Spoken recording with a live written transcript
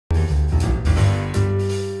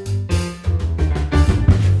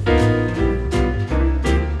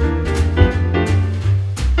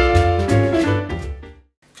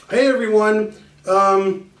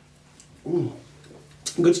everyone.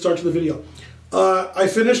 Good start to the video. I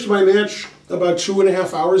finished my match about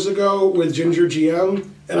 2.5 hours ago with Ginger GM,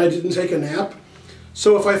 and I didn't take a nap.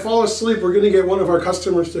 So if I fall asleep, we're going to get one of our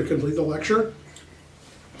customers to complete the lecture.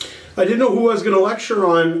 I didn't know who I was going to lecture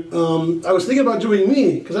on. I was thinking about doing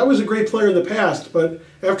me, because I was a great player in the past, but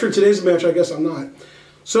after today's match, I guess I'm not.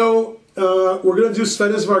 So we're going to do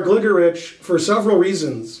Svetozar Gligorić for several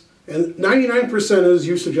reasons. And 99% is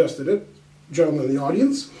you suggested it, gentlemen in the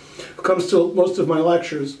audience, who comes to most of my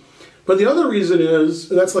lectures. But the other reason is,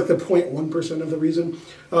 and that's like the 0.1% of the reason,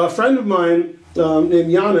 a friend of mine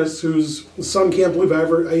named Giannis, whose son can't believe I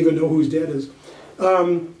even know who his dad is.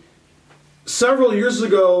 Several years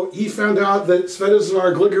ago, he found out that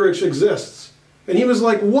Svetozar Gligorić exists. And he was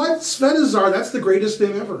like, what? Svetozar? That's the greatest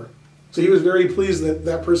name ever. So he was very pleased that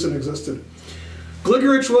that person existed.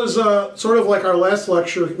 Gligorić was sort of like our last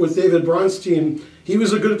lecture with David Bronstein. He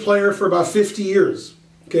was a good player for about 50 years.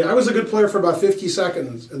 Okay, I was a good player for about 50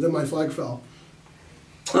 seconds, and then my flag fell.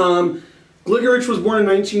 Gligorić was born in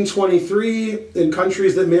 1923 in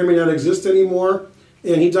countries that may or may not exist anymore,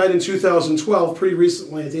 and he died in 2012, pretty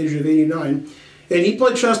recently, at the age of 89. And he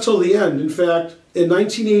played chess till the end. In fact, in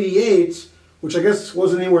 1988, which I guess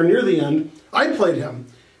wasn't anywhere near the end, I played him.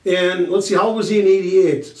 And let's see, how old was he in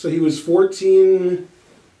 88? So he was 14,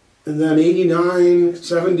 and then 89,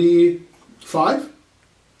 75?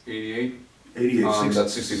 88? 88,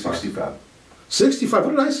 that's 65. 65. 65,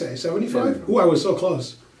 what did I say, 75? Ooh, I was so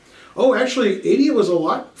close. Oh, actually, 88 was a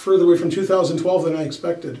lot further away from 2012 than I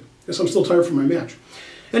expected. Guess I'm still tired from my match.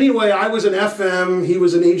 Anyway, I was an FM, he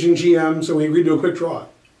was an aging GM, so we agreed to a quick draw.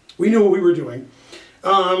 We knew what we were doing.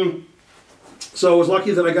 So I was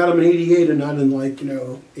lucky that I got him in 88 and not in, like,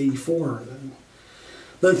 84.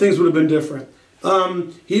 Then things would have been different.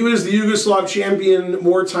 He was the Yugoslav champion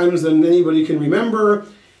more times than anybody can remember.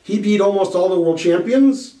 He beat almost all the world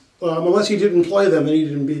champions. Unless he didn't play them, then he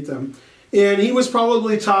didn't beat them. And he was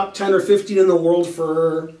probably top 10 or 15 in the world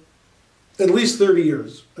for at least 30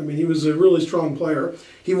 years. I mean, he was a really strong player.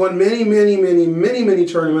 He won many, many, many, many, many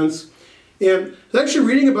tournaments. And I was actually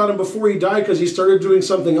reading about him before he died because he started doing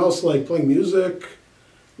something else like playing music.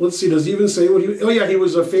 Let's see, does he even say what he... Oh yeah, he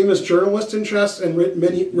was a famous journalist in chess and wrote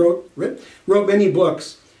many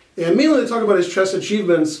books. And mainly they talk about his chess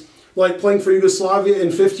achievements, like playing for Yugoslavia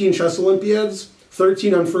in 15 chess Olympiads,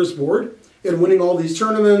 13 on first board, and winning all these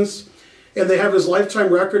tournaments. And they have his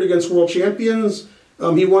lifetime record against world champions.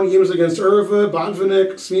 He won games against Erva,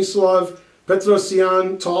 Botvinnik, Smyslov,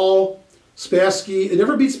 Petrosyan, Tal, Spassky. It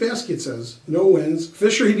never beat Spassky, it says. No wins.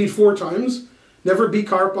 Fischer he beat 4 times. Never beat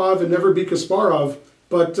Karpov and never beat Kasparov.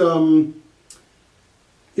 But, he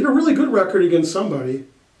had a really good record against somebody.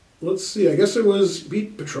 Let's see, I guess it was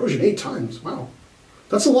beat Petrosian 8 times. Wow.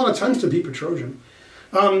 That's a lot of times to beat Petrosian.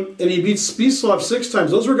 And he beat Smyslov 6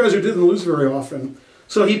 times. Those were guys who didn't lose very often.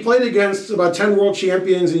 So he played against about 10 world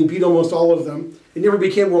champions and he beat almost all of them. He never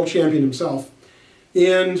became world champion himself.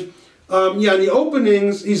 And yeah, in the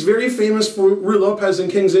openings, he's very famous for Ruy Lopez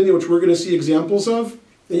and King's India, which we're going to see examples of.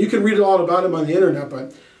 And you can read all about him on the internet,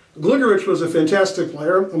 but Gligorić was a fantastic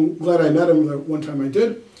player. I'm glad I met him the one time I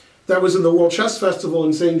did. That was in the World Chess Festival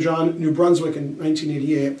in St. John, New Brunswick in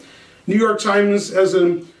 1988. New York Times has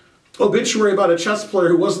an obituary about a chess player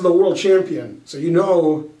who wasn't the world champion. So you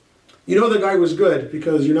know the guy was good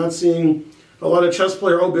because you're not seeing a lot of chess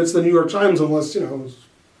player obits in the New York Times unless,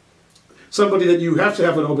 somebody that you have to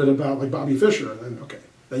have an obit about, like Bobby Fischer. Then, okay,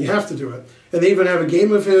 then you have to do it. And they even have a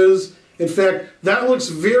game of his. In fact, that looks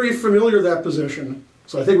very familiar, that position.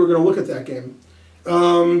 So I think we're going to look at that game.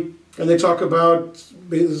 And they talk about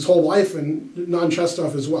his whole life and non-chess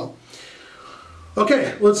stuff as well.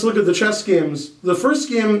 Okay, let's look at the chess games. The first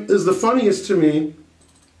game is the funniest to me,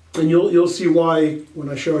 and you'll see why when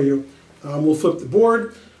I show you. We'll flip the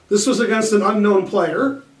board. This was against an unknown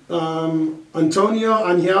player, Antonio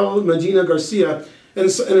Angel Medina Garcia, and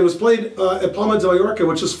it was played at Palma de Mallorca,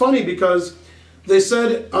 which is funny because they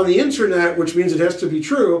said on the internet, which means it has to be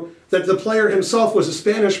true, that the player himself was a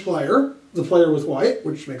Spanish player, the player with white,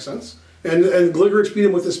 which makes sense, and Gligorić beat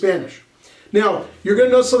him with the Spanish. Now, you're going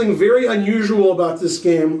to notice something very unusual about this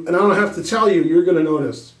game, and I don't have to tell you, you're going to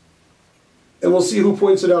notice. And we'll see who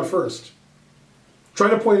points it out first. Try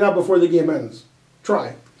to point it out before the game ends.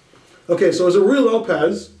 Try. Okay, so it was a Ruy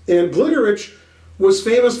Lopez, and Gligorić was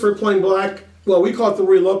famous for playing black. Well, we call it the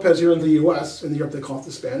Ruy Lopez here in the US. In Europe, they call it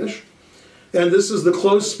the Spanish. And this is the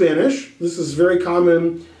closed Spanish. This is very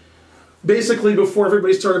common. Basically, before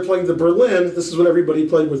everybody started playing the Berlin, this is what everybody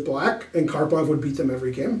played with black, and Karpov would beat them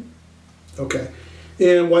every game. Okay.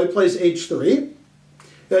 And white plays h3.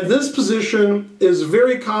 And this position is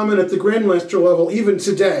very common at the grandmaster level even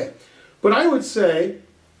today. But I would say,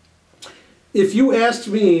 if you asked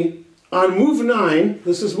me on move 9,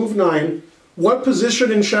 this is move 9, what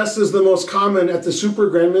position in chess is the most common at the Super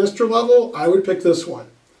Grandmaster level, I would pick this one.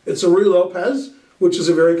 It's a Ruy Lopez, which is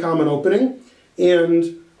a very common opening.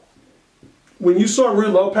 And when you saw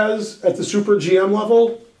Ruy Lopez at the Super GM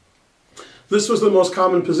level, this was the most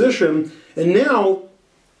common position. And now,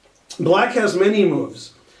 Black has many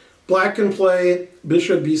moves. Black can play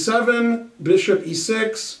bishop b7, bishop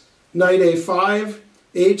e6, knight a5,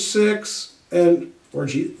 h6, and, or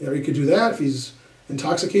he could do that if he's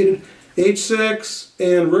intoxicated, h6,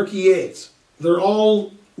 and rook e8. They're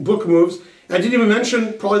all book moves. I didn't even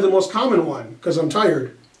mention probably the most common one, because I'm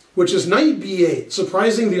tired, which is knight b8,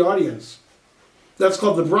 surprising the audience. That's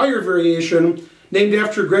called the Breyer variation, named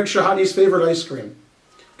after Greg Shahadi's favorite ice cream.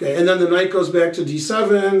 Okay, and then the knight goes back to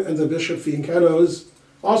d7, and the bishop fianchettos,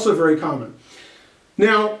 also very common.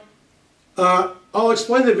 Now, I'll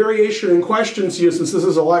explain the variation in question to you since this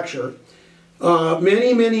is a lecture.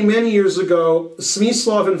 Many years ago,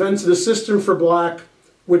 Smyslov invented a system for Black,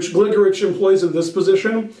 which Gligorić employs in this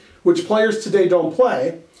position, which players today don't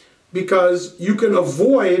play, because you can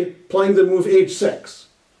avoid playing the move h6,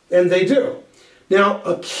 and they do. Now,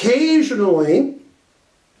 occasionally,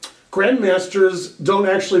 grandmasters don't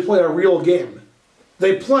actually play a real game.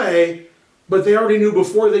 They play, but they already knew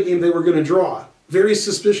before the game they were going to draw. Very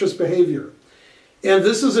suspicious behavior. And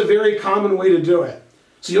this is a very common way to do it.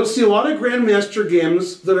 So you'll see a lot of grandmaster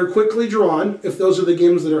games that are quickly drawn, if those are the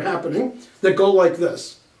games that are happening, that go like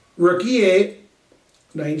this. Rook e8,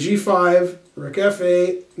 knight g5, rook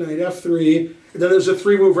f8, knight f3, and then there's a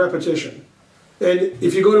 3-move repetition. And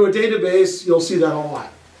if you go to a database, you'll see that a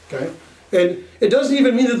lot. Okay? And it doesn't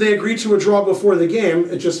even mean that they agreed to a draw before the game,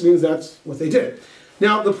 it just means that's what they did.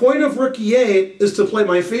 Now, the point of rook e8 is to play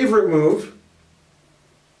my favorite move.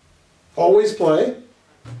 Always play.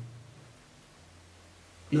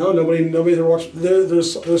 No, nobody they're watching.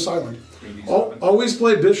 They're silent. Always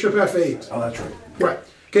play bishop f8. Oh, that's right. Right.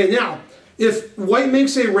 Okay, now, if white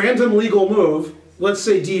makes a random legal move, let's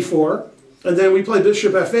say d4, and then we play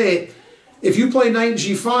bishop f8, if you play knight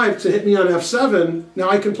g5 to hit me on f7, now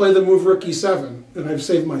I can play the move rook e7, and I've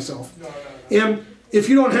saved myself. And if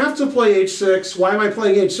you don't have to play h6, why am I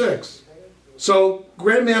playing h6? So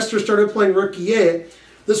grandmasters started playing rook e8.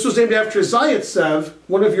 This was named after Zaitsev,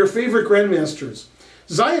 one of your favorite grandmasters.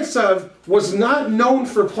 Zaitsev was not known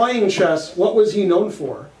for playing chess. What was he known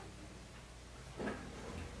for?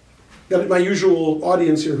 Got my usual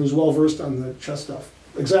audience here who's well versed on the chess stuff.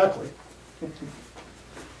 Exactly.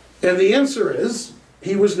 And the answer is,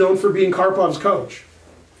 he was known for being Karpov's coach.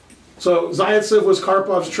 So Zaitsev was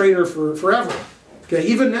Karpov's trainer for forever. Okay,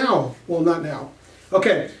 even now. Well, not now.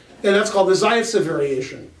 Okay, and that's called the Zaitsev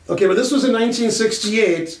variation. Okay, but this was in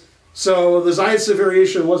 1968, so the Zaitsev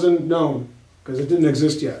variation wasn't known, because it didn't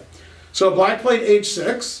exist yet. So Black played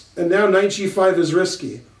h6, and now knight g5 is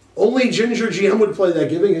risky. Only Ginger GM would play that,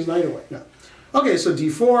 giving his knight away. No. Okay, so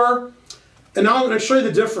d4, and now I'm going to show you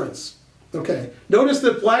the difference. Okay, notice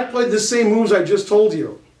that Black played the same moves I just told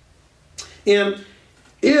you. And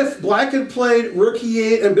if Black had played rook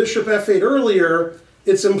e8 and bishop f8 earlier,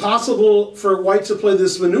 it's impossible for White to play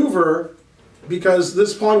this maneuver because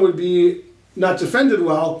this pawn would be not defended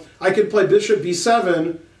well. I could play bishop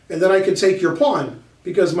b7, and then I could take your pawn,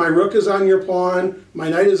 because my rook is on your pawn, my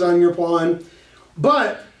knight is on your pawn.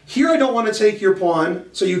 But here I don't want to take your pawn,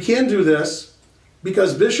 so you can do this,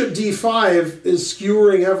 because bishop d5 is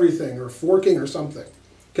skewering everything, or forking or something.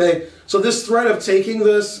 Okay, so this threat of taking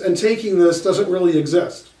this and taking this doesn't really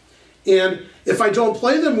exist. And if I don't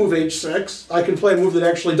play the move h6, I can play a move that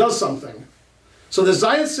actually does something. So the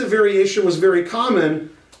Zaitsev variation was very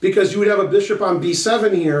common because you would have a bishop on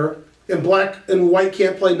b7 here, and Black and White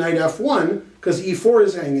can't play knight f1 because e4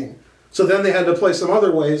 is hanging. So then they had to play some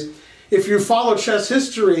other ways. If you follow chess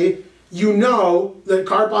history, you know that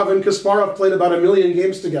Karpov and Kasparov played about 1 million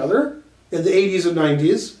games together in the 80s and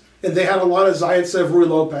 90s, and they had a lot of Zaitsev, Ruy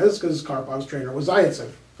Lopez, because Karpov's trainer was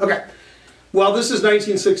Zaitsev. Okay, well, this is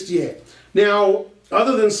 1968. Now,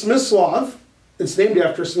 other than Smyslov, it's named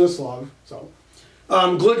after Smyslov, so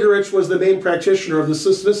Gligorić was the main practitioner of the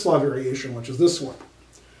Smyslov variation, which is this one.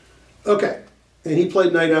 Okay, and he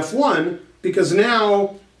played knight f1 because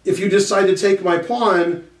now, if you decide to take my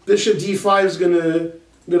pawn, bishop d5 is going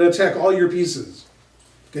to attack all your pieces.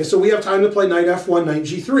 Okay, so we have time to play knight f1, knight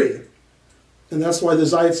g3. And that's why the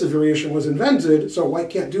Zaitsev variation was invented, so White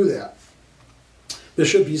can't do that.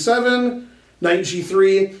 Bishop b7, knight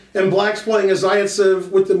g3, and Black's playing a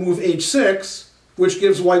Zaitsev with the move h6, which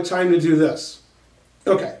gives White time to do this.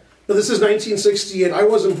 Okay, now this is 1968. I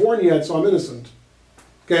wasn't born yet, so I'm innocent.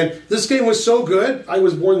 Okay, this game was so good, I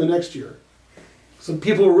was born the next year. So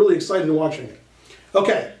people were really excited watching it.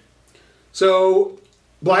 Okay, so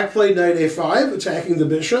black played knight a5, attacking the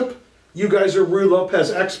bishop. You guys are Ruy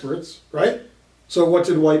Lopez experts, right? So what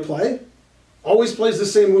did white play? Always plays the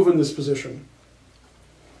same move in this position.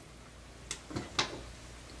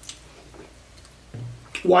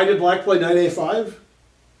 Why did black play knight a5?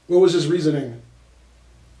 What was his reasoning?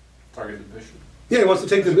 Target the bishop. Yeah, he wants to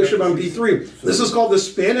take the bishop on b3. This is called the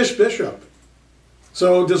Spanish bishop.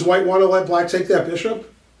 So does white want to let black take that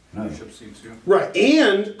bishop? No. Bishop c2. Right,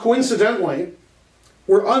 and coincidentally,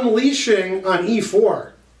 we're unleashing on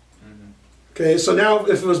e4. Okay, so now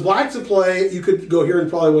if it was black to play, you could go here and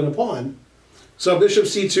probably win a pawn. So bishop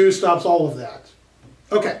c2 stops all of that.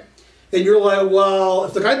 Okay, and you're like, well,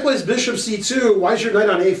 if the guy plays bishop c2, why is your knight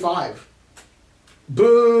on a5?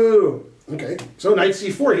 Boo! Okay, so knight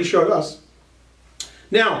c4, he showed us.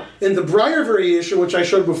 Now, in the Breyer variation, which I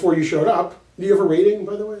showed before you showed up, do you have a rating,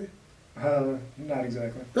 by the way? Not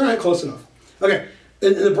exactly. All right, close enough. Okay,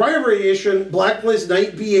 in the Breyer variation, black plays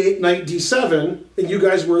knight b8, knight d7, and you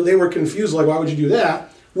guys they were confused, like, why would you do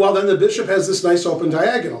that? Well, then the bishop has this nice open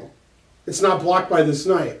diagonal. It's not blocked by this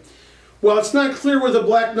knight. Well, it's not clear where the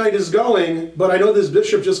black knight is going, but I know this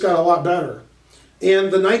bishop just got a lot better.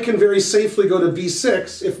 And the knight can very safely go to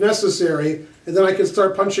b6 if necessary, and then I can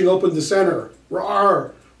start punching open the center,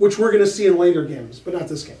 rawr, which we're going to see in later games, but not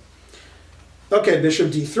this game. Okay,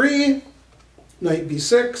 bishop d3, knight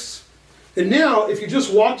b6. And now, if you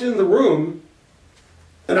just walked in the room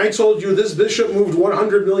and I told you this bishop moved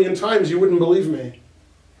 100 million times, you wouldn't believe me.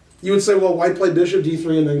 You would say, well, white played bishop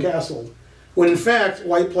d3 and then castled. When in fact,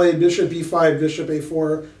 white played bishop b5, bishop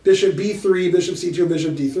a4, bishop b3, bishop c2,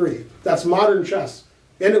 bishop d3. That's modern chess.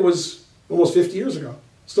 And it was almost 50 years ago.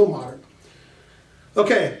 Still modern.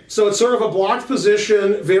 Okay, so it's sort of a blocked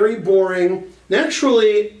position, very boring.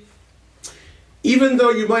 Naturally, even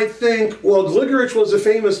though you might think, well, Gligorić was a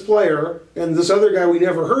famous player, and this other guy we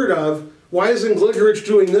never heard of, why isn't Gligorić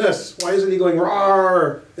doing this? Why isn't he going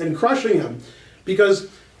rawr and crushing him? Because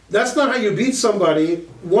that's not how you beat somebody.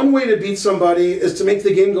 One way to beat somebody is to make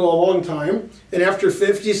the game go a long time, and after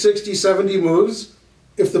 50, 60, 70 moves,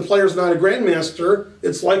 if the player's not a grandmaster,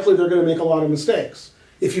 it's likely they're going to make a lot of mistakes.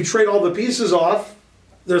 If you trade all the pieces off,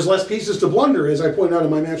 there's less pieces to blunder, as I pointed out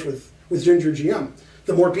in my match with Ginger GM.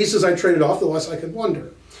 The more pieces I traded off, the less I could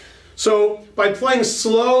blunder. So by playing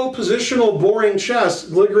slow, positional, boring chess,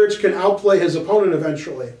 Gligorić can outplay his opponent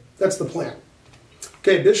eventually. That's the plan.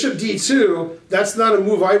 Okay, bishop d2, that's not a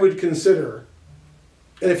move I would consider.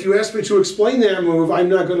 And if you ask me to explain that move, I'm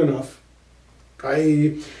not good enough.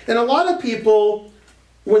 And a lot of people,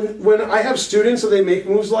 when I have students and they make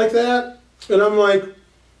moves like that, and I'm like,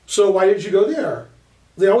 so why did you go there?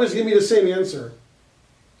 They always give me the same answer.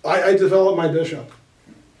 I developed my bishop.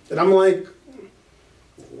 And I'm like,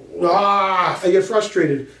 I get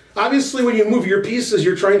frustrated. Obviously, when you move your pieces,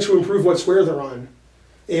 you're trying to improve what square they're on.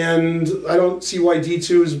 And I don't see why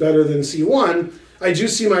d2 is better than c1. I do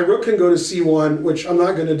see my rook can go to c1, which I'm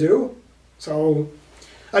not going to do. So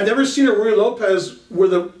I've never seen a Ruy Lopez where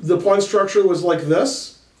the pawn structure was like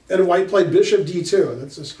this, and white played bishop d2.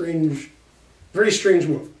 That's a strange, very strange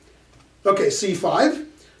move. Okay, c5.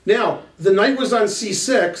 Now, the knight was on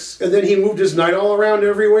c6, and then he moved his knight all around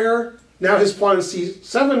everywhere. Now his pawn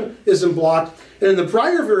c7 isn't blocked. And in the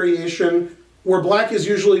prior variation, where black is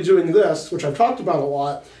usually doing this, which I've talked about a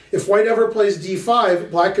lot, if white ever plays d5,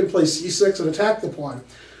 black can play c6 and attack the pawn.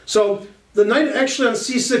 So the knight actually on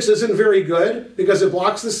c6 isn't very good because it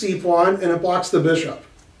blocks the c-pawn and it blocks the bishop.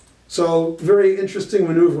 So very interesting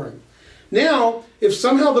maneuvering. Now, if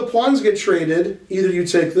somehow the pawns get traded, either you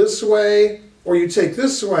take this way or you take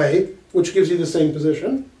this way, which gives you the same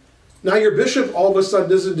position. Now your bishop all of a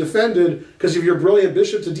sudden isn't defended because of your brilliant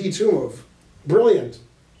bishop to d2 move. Brilliant.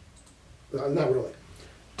 Not really.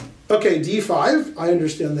 Okay, d5, I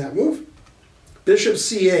understand that move. Bishop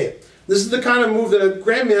c8. This is the kind of move that a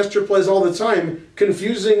grandmaster plays all the time,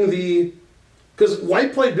 confusing the... Because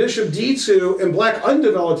white played bishop d2 and black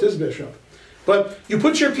undeveloped his bishop. But you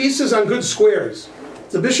put your pieces on good squares.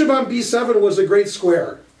 The bishop on b7 was a great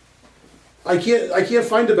square. I can't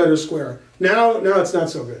find a better square. Now it's not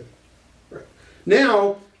so good. Right.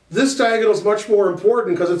 Now, this diagonal is much more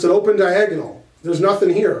important because it's an open diagonal. There's nothing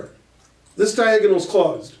here. This diagonal is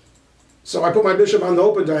closed. So I put my bishop on the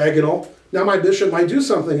open diagonal. Now my bishop might do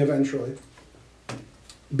something eventually.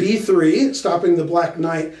 b3, stopping the black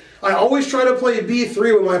knight. I always try to play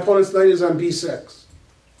b3 when my opponent's knight is on b6.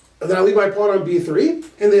 And then I leave my pawn on b3,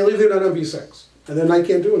 and they leave their knight on b6. And their knight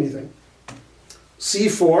can't do anything.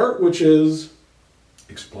 c4, which is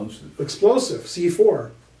explosive. Explosive,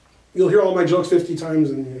 c4. You'll hear all my jokes 50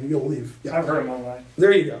 times and you'll leave. Yeah. I've heard them online.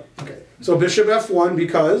 There you go. Okay. So bishop f1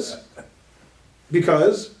 because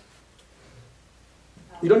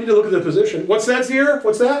you don't need to look at the position. What's that here?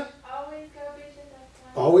 What's that? Always go bishop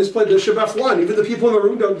f1. Always play bishop f1. Even the people in the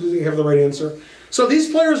room don't have the right answer. So these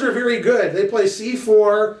players are very good. They play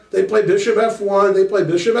c4, they play bishop f1, they play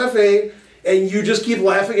bishop f8, and you just keep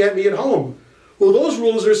laughing at me at home. Well, those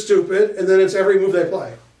rules are stupid, and then it's every move they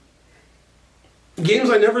play. Games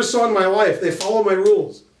I never saw in my life, they follow my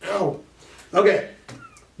rules. Ow. Okay,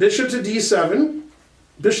 bishop to d7.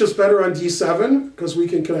 Bishop's better on d7, because we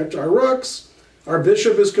can connect our rooks. Our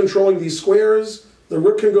bishop is controlling these squares. The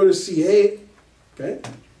rook can go to c8. Okay.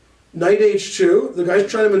 Knight h2. The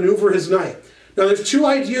guy's trying to maneuver his knight. Now, there's two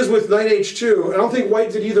ideas with knight h2. I don't think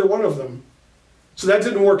white did either one of them. So that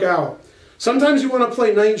didn't work out. Sometimes you want to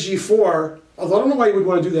play knight g4, although I don't know why you would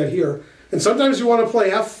want to do that here. And sometimes you want to play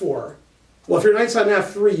f4. Well, if your knight's on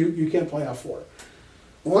f3, you can't play f4.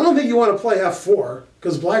 Well, I don't think you want to play f4,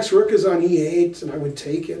 because black's rook is on e8, and I would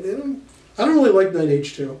take it. I don't really like knight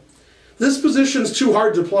h2. This position's too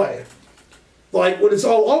hard to play. Like, when it's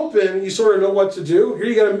all open, you sort of know what to do. Here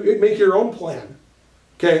you got to make your own plan.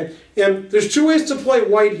 Okay? And there's two ways to play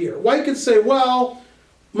white here. White could say, well,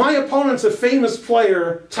 my opponent's a famous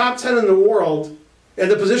player, top 10 in the world, and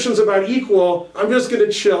the position's about equal. I'm just going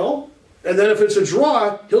to chill. And then if it's a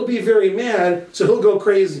draw, he'll be very mad, so he'll go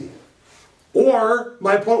crazy. Or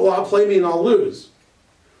my opponent will outplay me and I'll lose.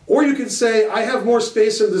 Or you could say, I have more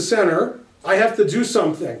space in the center. I have to do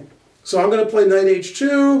something. So I'm going to play knight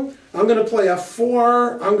h2. I'm going to play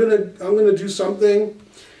f4. I'm going to do something.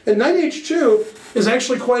 And knight h2 is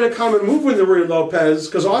actually quite a common move with the Ruy Lopez,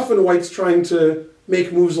 because often white's trying to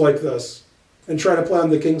make moves like this and try to play on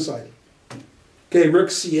the king side. Okay, rook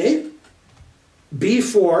c8,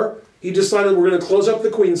 b4. He decided we're going to close up the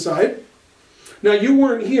queen side. Now, you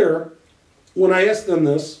weren't here when I asked them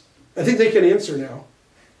this. I think they can answer now.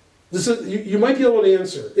 You might be able to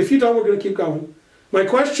answer. If you don't, we're going to keep going. My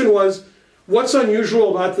question was, what's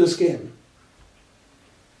unusual about this game?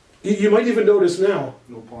 You might even notice now.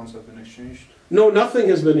 No pawns have been exchanged? No, nothing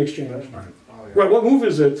has been exchanged. Oh, yeah. Right, what move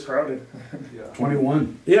is it? It's crowded. Yeah.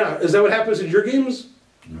 21. Yeah, is that what happens in your games?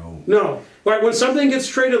 No. No. Right, when something gets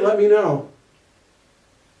traded, let me know.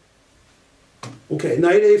 Okay,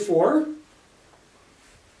 knight a4.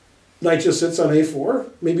 Knight just sits on a4.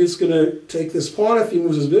 Maybe it's going to take this pawn if he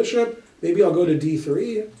moves his bishop. Maybe I'll go to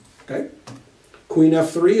d3. Okay. Queen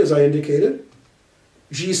f3, as I indicated.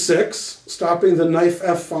 g6, stopping the knife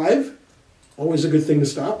f5. Always a good thing to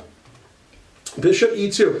stop. Bishop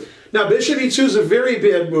e2. Now, bishop e2 is a very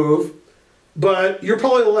bad move, but you're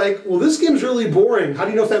probably like, well, this game's really boring. How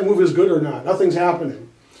do you know if that move is good or not? Nothing's happening.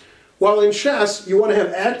 Well, in chess, you want to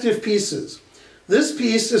have active pieces. This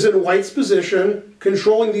piece is in white's position,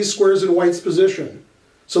 controlling these squares in white's position.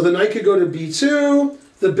 So the knight could go to b2,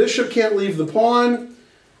 the bishop can't leave the pawn.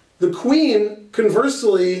 The queen,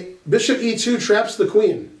 conversely, bishop e2 traps the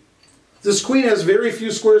queen. This queen has very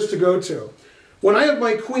few squares to go to. When I have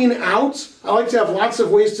my queen out, I like to have lots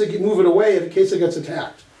of ways to move it away in case it gets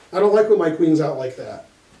attacked. I don't like when my queen's out like that.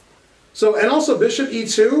 So, and also bishop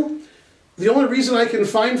e2, the only reason I can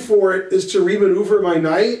find for it is to remaneuver my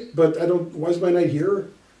knight, but I don't, why is my knight here?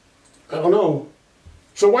 I don't know.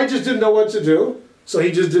 So white just didn't know what to do, so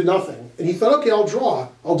he just did nothing. And he thought, okay, I'll draw,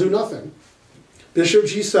 I'll do nothing. Bishop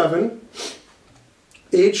g7,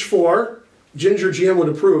 h4, Ginger GM would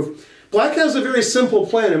approve. Black has a very simple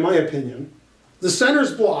plan, in my opinion. The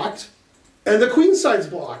center's blocked, and the queen side's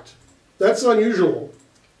blocked. That's unusual.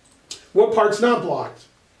 What part's not blocked?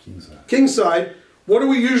 King side. King side. What do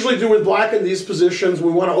we usually do with black in these positions?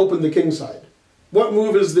 We want to open the king side. What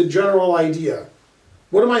move is the general idea?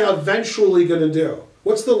 What am I eventually going to do?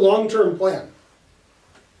 What's the long-term plan?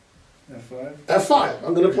 f5. f5.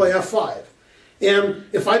 I'm going to play f5. And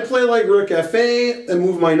if I play like rook f8 and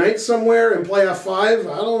move my knight somewhere and play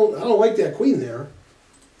f5, I don't like that queen there.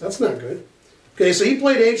 That's not good. Okay, so he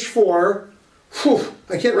played h4. Whew,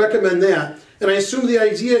 I can't recommend that. And I assume the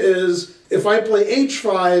idea is if I play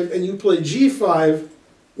h5 and you play g5,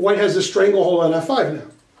 white has a stranglehold on f5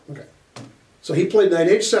 now. Okay. So he played knight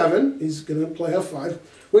h7. He's going to play f5.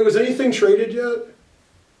 Wait, was anything traded yet?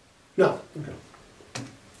 No. Okay.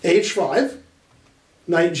 h5,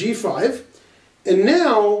 knight g5. And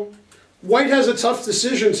now, white has a tough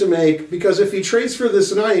decision to make, because if he trades for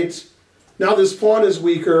this knight, now this pawn is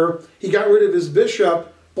weaker, he got rid of his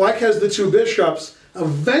bishop, black has the two bishops.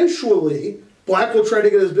 Eventually, black will try to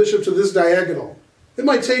get his bishop to this diagonal. It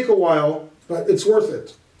might take a while, but it's worth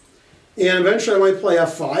it. And eventually I might play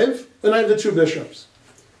f5, and I have the two bishops.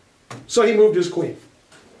 So he moved his queen.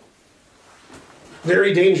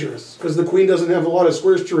 Very dangerous, because the queen doesn't have a lot of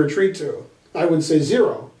squares to retreat to. I would say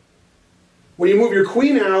 0. When you move your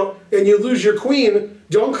queen out and you lose your queen,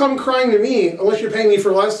 don't come crying to me unless you're paying me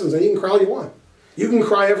for lessons, and you can cry all you want. You can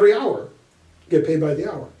cry every hour. Get paid by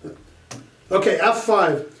the hour. Okay,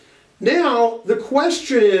 f5. Now, the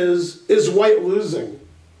question is white losing?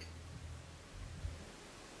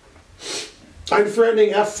 I'm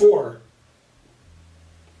threatening f4.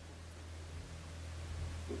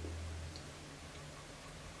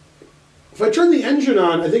 If I turn the engine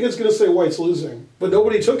on, I think it's going to say white's losing. But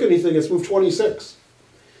nobody took anything. It's moved 26.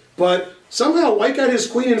 But somehow white got his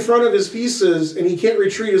queen in front of his pieces, and he can't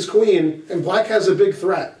retreat his queen, and black has a big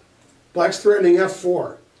threat. Black's threatening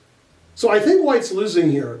f4. So I think white's losing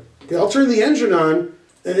here. Okay, I'll turn the engine on,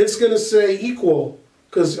 and it's going to say equal,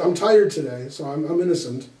 because I'm tired today, so I'm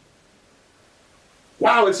innocent.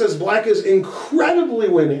 Wow, it says black is incredibly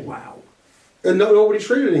winning. Wow. And nobody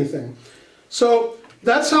traded anything. So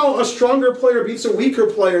that's how a stronger player beats a weaker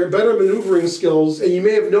player, better maneuvering skills. And you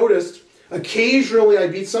may have noticed, occasionally I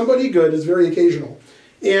beat somebody good. It's very occasional.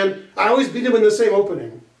 And I always beat them in the same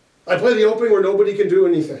opening. I play the opening where nobody can do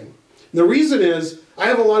anything. And the reason is, I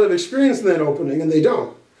have a lot of experience in that opening, and they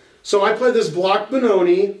don't. So I play this block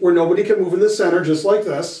Benoni, where nobody can move in the center, just like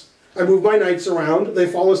this. I move my knights around, they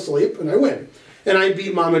fall asleep, and I win. And I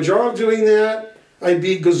beat Mamajarov doing that. I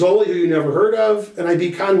beat Gazzoli, who you never heard of, and I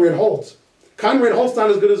beat Conrad Holt. Conrad Holt's not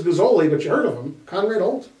as good as Gazzoli, but you heard of him. Conrad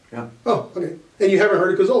Holt? Yeah. Oh, okay. And you haven't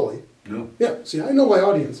heard of Gazzoli? No. Yeah, see, I know my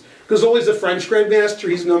audience. Gazzoli's a French grandmaster.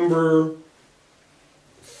 He's number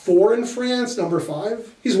 4 in France, number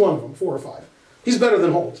 5. He's one of them, 4 or 5. He's better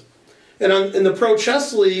than Holt. And in the Pro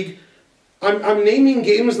Chess League, I'm naming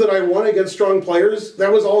games that I won against strong players.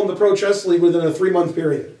 That was all in the Pro Chess League within a 3-month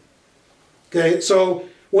period. Okay, so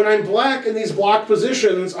when I'm black in these block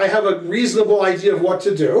positions, I have a reasonable idea of what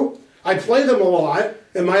to do. I play them a lot,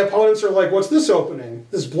 and my opponents are like, what's this opening?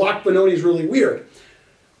 This block Benoni is really weird.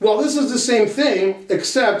 Well, this is the same thing,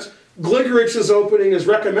 except Gligorić's opening is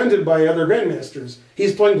recommended by other grandmasters.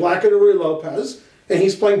 He's playing black at Ruy Lopez, and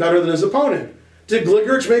he's playing better than his opponent. Did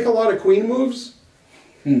Gligorić make a lot of queen moves?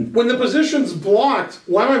 When the position's blocked,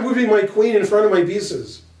 why am I moving my queen in front of my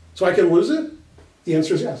pieces? So I can lose it? The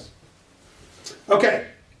answer is yes. Okay,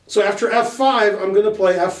 so after f5, I'm going to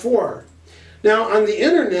play f4. Now, on the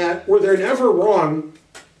internet, where they're never wrong,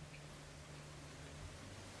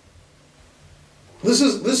 this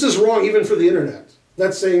is wrong even for the internet.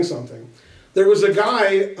 That's saying something. There was a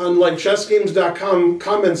guy on like chessgames.com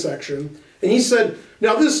comment section, and he said,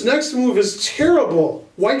 now this next move is terrible.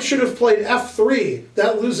 White should have played f3.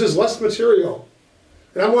 That loses less material.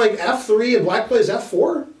 And I'm like, f3 and black plays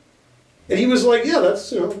f4? And he was like, yeah,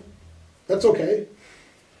 that's, that's okay.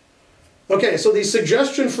 Okay, so the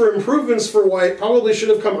suggestion for improvements for white probably should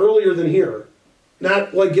have come earlier than here.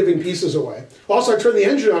 Not like giving pieces away. Also, I turned the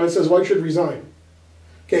engine on, it says white should resign.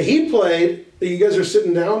 Okay, he played, you guys are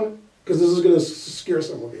sitting down, because this is going to scare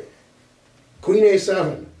some of you. Queen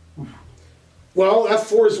a7. Well,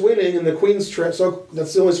 f4 is winning, and the queen's tripped, so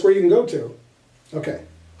that's the only square you can go to. Okay.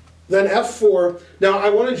 Then f4. Now, I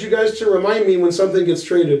wanted you guys to remind me when something gets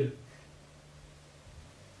traded.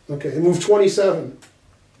 Okay, move 27.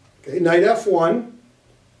 Okay, knight f1.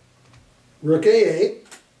 Rook a8.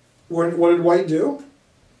 What did white do?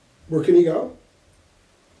 Where can he go?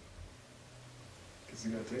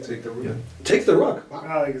 Take the rook. Yeah. Take the rook.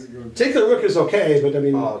 Wow. Take the rook is okay, but I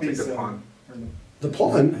mean... Oh, take the pawn. The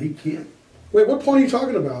pawn? He can't. Wait, what pawn are you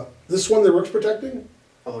talking about? This one the rook's protecting?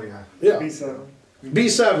 Oh, yeah. Yeah. B7.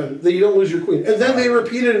 B7, that you don't lose your queen. And then they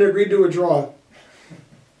repeated and agreed to a draw.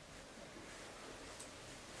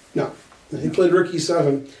 No. He played rook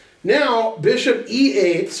e7. Now, bishop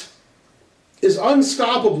e8 is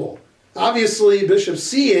unstoppable. Obviously, bishop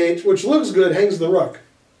c8, which looks good, hangs the rook.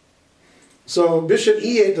 So bishop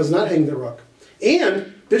e8 does not hang the rook.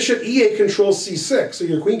 And bishop e8 controls c6, so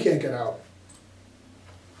your queen can't get out.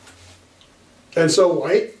 And so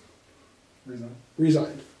white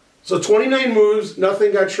resigned. So 29 moves,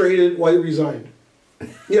 nothing got traded, white resigned.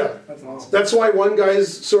 Yeah. That's awesome. That's why one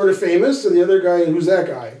guy's sort of famous and the other guy, who's that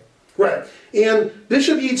guy? Right. And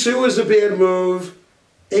bishop e2 was a bad move.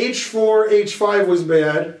 h4, h5 was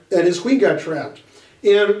bad, and his queen got trapped.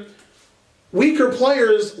 And weaker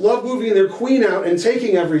players love moving their queen out and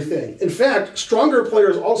taking everything. In fact, stronger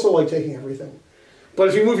players also like taking everything. But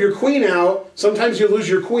if you move your queen out, sometimes you lose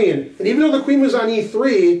your queen. And even though the queen was on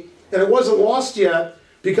e3, and it wasn't lost yet,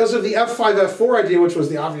 because of the f5, f4 idea, which was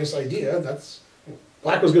the obvious idea,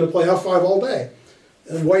 black was going to play f5 all day.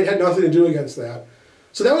 And white had nothing to do against that.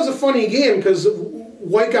 So that was a funny game, because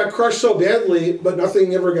white got crushed so badly, but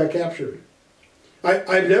nothing ever got captured.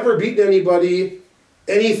 I've never beaten anybody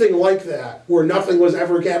anything like that, where nothing was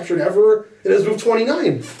ever captured ever, and it's move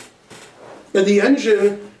 29. And the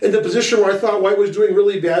engine, in the position where I thought white was doing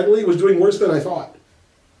really badly, was doing worse than I thought.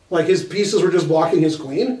 Like his pieces were just blocking his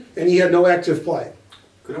queen, and he had no active play.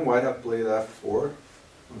 Couldn't white have played F4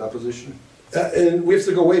 in that position? And we have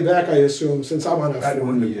to go way back, I assume, since I'm on Right F4.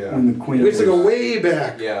 when the queen We have to go was way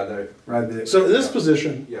back. Yeah, there. right there. So in this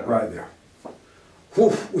position, Yeah. Right there.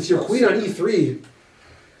 whew, with your queen on E3,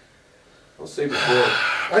 I'll say before.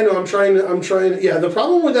 I know, I'm trying to, yeah, the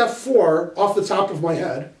problem with F4, off the top of my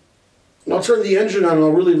head, and I'll turn the engine on and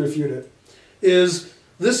I'll really refute it, is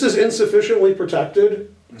this is insufficiently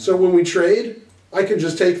protected, so when we trade, I can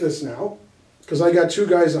just take this now, because I got two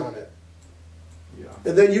guys on it. Yeah.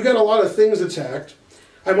 And then you got a lot of things attacked.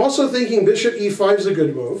 I'm also thinking bishop E5 is a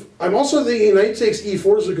good move. I'm also thinking knight takes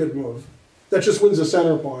E4 is a good move. That just wins the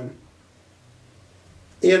center pawn.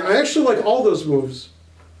 And I actually like all those moves.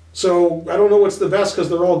 So I don't know what's the best because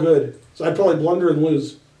they're all good. So I'd probably blunder and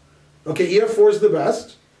lose. Okay, EF4 is the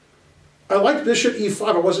best. I like bishop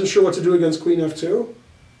E5. I wasn't sure what to do against queen F2.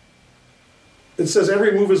 It says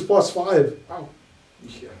every move is +5. Wow.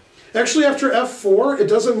 Yeah. Actually, after F4, it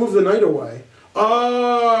doesn't move the knight away.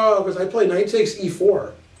 Oh, because I play knight takes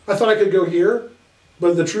E4. I thought I could go here,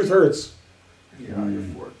 but the truth hurts. Yeah, you're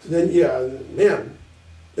forked. Then, yeah, man.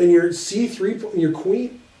 Then your C3, your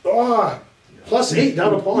queen, +8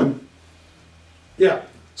 down a pawn. Yeah,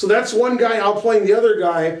 so that's one guy outplaying the other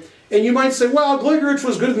guy. And you might say, well, Gligorić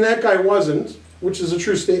was good and that guy wasn't, which is a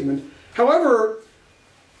true statement. However,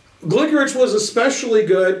 Gligorić was especially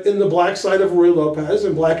good in the black side of Ruy Lopez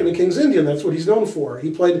and black in the King's Indian. That's what he's known for.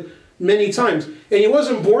 He played many times. And he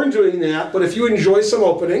wasn't born doing that, but if you enjoy some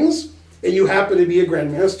openings, and you happen to be a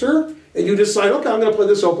grandmaster, and you decide, okay, I'm going to play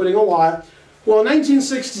this opening a lot, well, in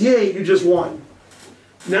 1968, you just won.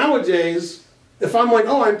 Nowadays, if I'm like,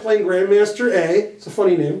 oh, I'm playing Grandmaster A, it's a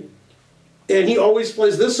funny name, and he always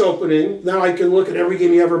plays this opening, now I can look at every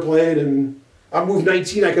game he ever played, and I'm move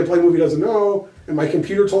 19, I can play a move he doesn't know, and my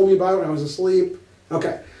computer told me about it when I was asleep.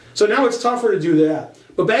 Okay, so now it's tougher to do that.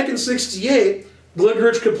 But back in 68,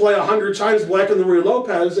 Gligorić could play 100 times black in the Ruy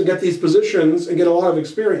Lopez and get these positions and get a lot of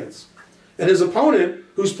experience. And his opponent,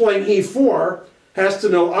 who's playing E4, has to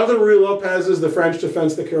know other Ruy Lopez's, the French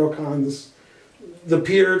defense, the Carocans, the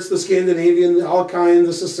Pierts, the Scandinavian, the Alkine,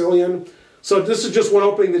 the Sicilian. So this is just one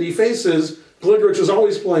opening that he faces. Gligorić is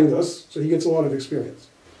always playing this, so he gets a lot of experience.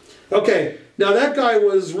 Okay, now that guy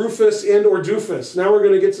was Rufus and or Doofus. Now we're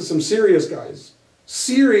going to get to some serious guys.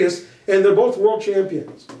 Serious, and they're both world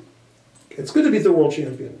champions. It's good to beat the world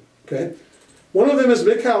champion, okay? One of them is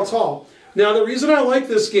Mikhail Tal. Now the reason I like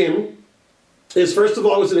this game is, first of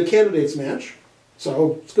all, it was in a candidates match.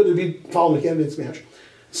 So it's good to be Tal in a candidates match.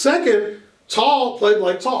 Second, Tal played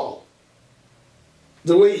like Tal.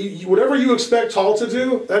 The way whatever you expect Tal to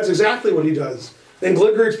do, that's exactly what he does. And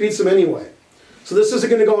Gligorić beats him anyway. So this isn't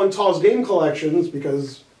going to go in Tal's game collections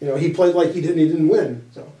because, you know, he played like he didn't win.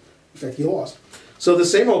 So in fact, he lost. So the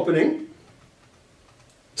same opening.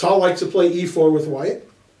 Tal liked to play E4 with white.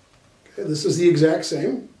 Okay, this is the exact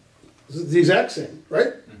same. This is the exact same, right?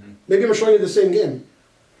 Mm-hmm. Maybe I'm showing you the same game.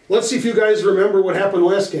 Let's see if you guys remember what happened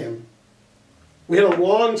last game. We had a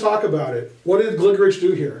long talk about it. What did Gligorić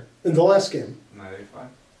do here in the last game? Knight A5.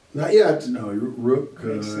 Not yet. No, Rook,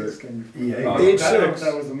 H6 came before. E8. H6.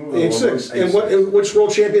 That was the move. H6. And H6. which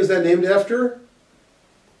world champion is that named after?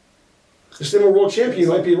 The same world champion, you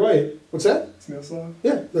might be right. What's that? Smilslav?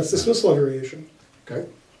 Yeah, that's the Smyslov variation. Okay.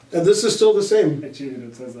 And this is still the same. I cheated,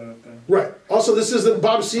 it says that up there. Right. Also, this is the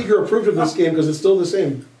Bob Seger approved of this game because it's still the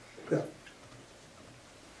same. Yeah.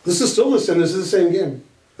 This is still the same. This is the same game.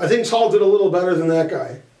 I think Tal did a little better than that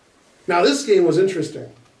guy. Now, this game was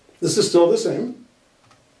interesting. This is still the same.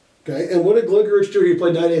 Okay. And what did Gligorić do? He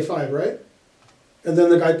played knight A5, right? And then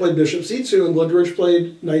the guy played bishop C2, and Gligorić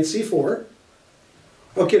played knight C4.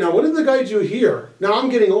 Okay, now what did the guy do here? Now I'm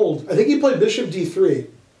getting old. I think he played bishop D3.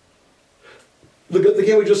 The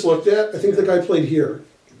game we just looked at, I think the guy played here.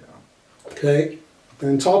 Yeah. Okay,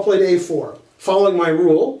 and Tal played A4. Following my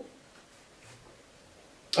rule,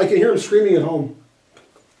 I can hear him screaming at home.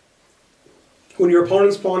 When your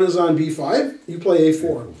opponent's pawn is on B5, you play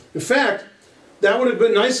A4. In fact, that would have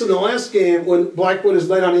been nice in the last game when black put his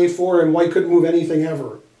knight on A4 and white couldn't move anything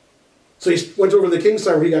ever. So he went over to the king's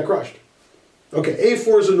side where he got crushed. Okay,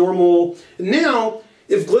 A4 is a normal. Now,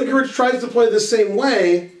 if Gligorić tries to play the same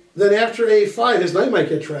way, then after A5, his knight might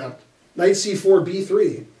get trapped. Knight C4,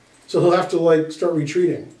 B3. So he'll have to like start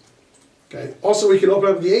retreating. Okay. Also, we can open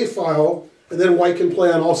up the A file, and then white can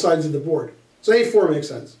play on all sides of the board. So A4 makes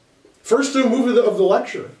sense. First move of the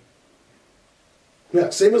lecture. Yeah,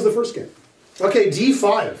 same as the first game. Okay,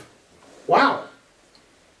 D5. Wow.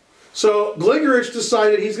 So Gligorić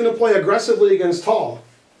decided he's going to play aggressively against Tall.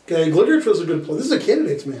 Okay, Gligorić was a good player. This is a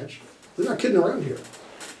candidates match. They're not kidding around here.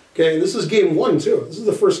 Okay, this is game 1 too. This is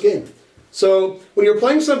the first game. So when you're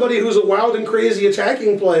playing somebody who's a wild and crazy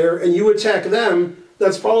attacking player and you attack them,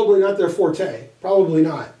 that's probably not their forte. Probably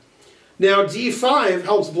not. Now d5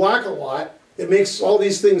 helps black a lot. It makes all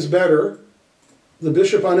these things better. The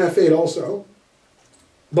bishop on f8 also.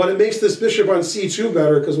 But it makes this bishop on c2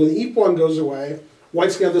 better because when the e pawn goes away,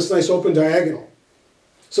 white's going to have this nice open diagonal.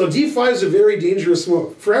 So d5 is a very dangerous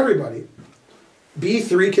move for everybody.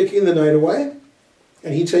 b3 kicking the knight away.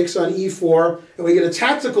 And he takes on e4, and we get a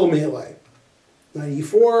tactical melee. Knight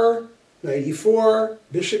e4,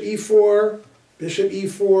 bishop e4, bishop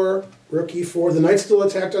e4, rook e4. The knight's still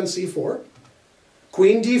attacked on c4.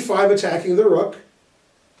 Queen d5 attacking the rook.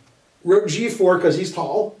 Rook g4 because he's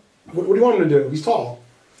tall. What do you want him to do? He's tall.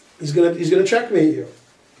 He's gonna checkmate you.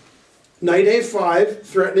 Knight a5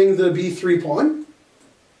 threatening the b3 pawn.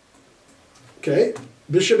 Okay,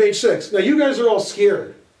 bishop h6. Now you guys are all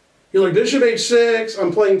scared. You're like, bishop h6,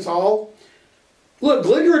 I'm playing tall. Look,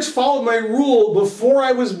 Gligorić followed my rule before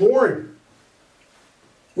I was born,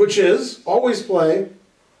 which is always play.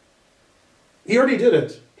 He already did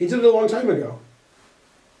it. He did it a long time ago.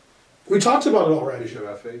 We talked about it already. Bishop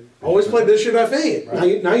f8. Always play bishop f8.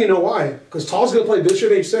 Right. Now you know why. Because tall's going to play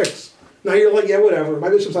bishop h6. Now you're like, yeah, whatever. My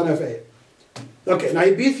bishop's on f8. Okay,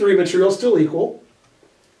 knight b3, material still equal.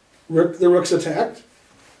 The rook's attacked.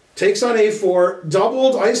 Takes on a4,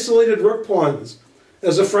 doubled isolated rook pawns.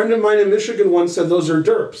 As a friend of mine in Michigan once said, those are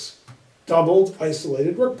derps. Doubled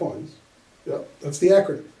isolated rook pawns. Yep, that's the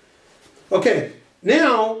acronym. Okay,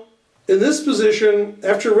 now, in this position,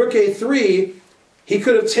 after rook a3, he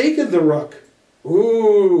could have taken the rook.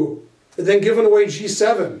 Ooh, and then given away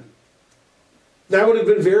g7. That would have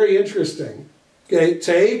been very interesting. Okay,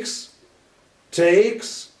 takes,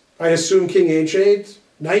 I assume king h8,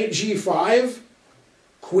 knight g5,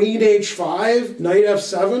 queen h5, knight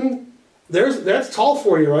f7. That's tall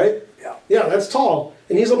for you, right? Yeah. Yeah, that's tall.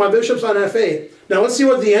 And he's like, my bishop's on f8. Now let's see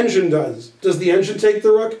what the engine does. Does the engine take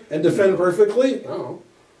the rook and defend perfectly? No.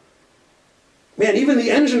 Man, even the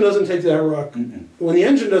engine doesn't take that rook. When the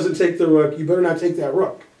engine doesn't take the rook, you better not take that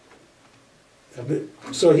rook.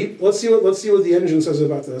 So let's see what the engine says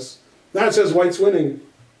about this. Now it says white's winning.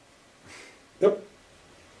 Yep.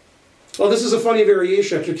 Oh, this is a funny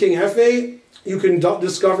variation. After king f8, you can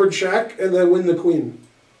discover check and then win the queen.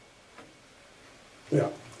 Yeah.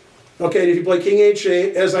 Okay, and if you play king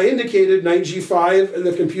h8, as I indicated, knight g5, and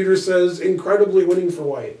the computer says incredibly winning for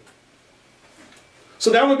white. So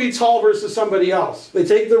that would be tall versus somebody else. They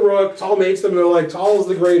take the rook, tall mates them, they're like, tall is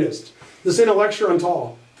the greatest. This ain't a lecture on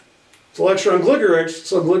tall. It's a lecture on Gligorić,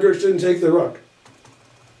 so Gligorić didn't take the rook.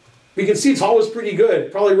 We can see tall was pretty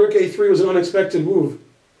good. Probably rook a3 was an unexpected move.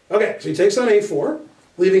 Okay, so he takes on a4,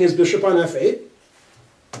 leaving his bishop on f8.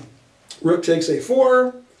 Rook takes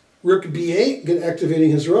a4. Rook b8,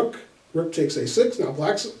 activating his rook. Rook takes a6. Now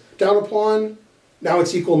black's down a pawn. Now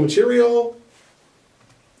it's equal material.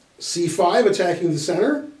 c5, attacking the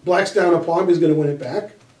center. Black's down a pawn, but he's going to win it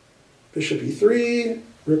back. Bishop e3.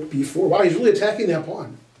 Rook b4. Wow, he's really attacking that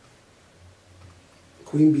pawn.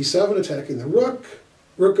 Queen b7, attacking the rook.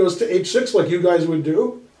 Rook goes to h6 like you guys would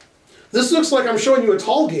do. This looks like I'm showing you a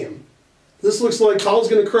tall game. This looks like tall's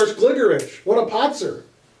going to crush Gligorić. What a potzer.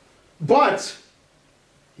 But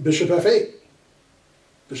bishop f8.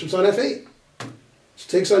 Bishop's on f8. She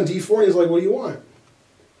takes on d4 and he's like, what do you want?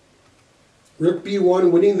 Rook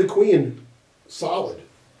b1, winning the queen. Solid.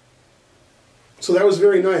 So that was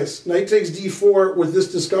very nice. Knight takes d4 with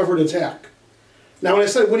this discovered attack. Now when I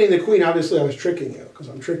said winning the queen, obviously I was tricking you, because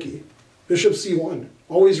I'm tricky. Bishop c1,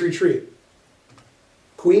 always retreat.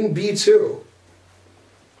 Queen b2.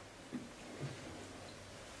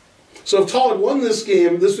 So if Tall had won this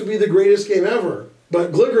game, this would be the greatest game ever.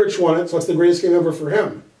 But Gligorić won it, so it's the greatest game ever for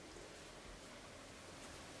him.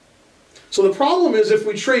 So the problem is if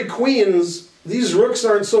we trade queens, these rooks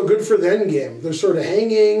aren't so good for the endgame. They're sort of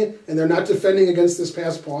hanging, and they're not defending against this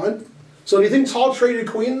passed pawn. So do you think Tall traded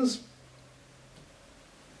queens?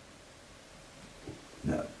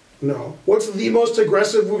 No. No. What's the most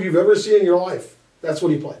aggressive move you've ever seen in your life? That's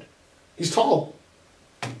what he played. He's tall.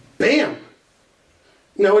 Bam!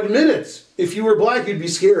 Now admit it. If you were black, you'd be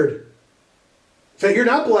scared. In fact, you're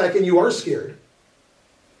not black and you are scared.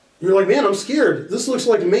 You're like, man, I'm scared. This looks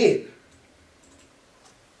like mate.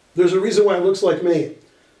 There's a reason why it looks like mate.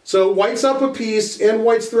 So white's up a piece, and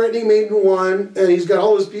white's threatening mate in one, and he's got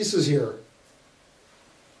all his pieces here.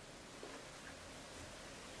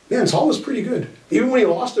 Man, Tall was pretty good. Even when he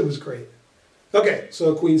lost, it was great. Okay,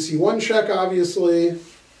 so queen c1 check, obviously.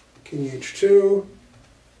 King h2.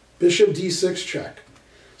 Bishop d6 check.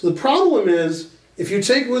 So the problem is, if you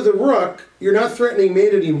take with the rook, you're not threatening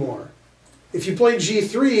mate anymore. If you play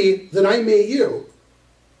g3, then I mate you.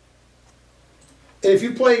 And if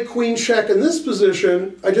you play queen check in this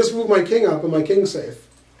position, I just move my king up and my king's safe.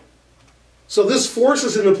 So this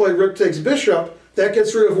forces him to play rook takes bishop. That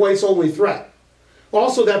gets rid of white's only threat.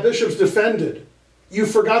 Also, that bishop's defended. You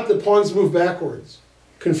forgot the pawns move backwards,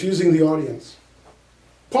 confusing the audience.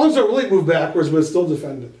 Pawns don't really move backwards, but it's still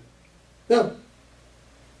defended. Yeah.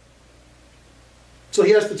 So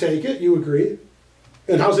he has to take it, you agree.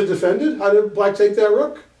 And how's it defended? How did black take that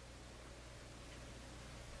rook?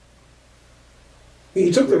 He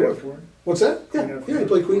took the rook. What's that? Yeah, he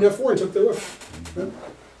played queen f4 and took the rook. Yeah.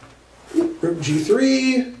 Rook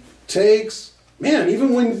g3, takes. Man,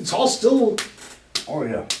 even when it's all still... Oh,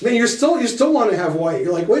 yeah. Man, you still want to have white.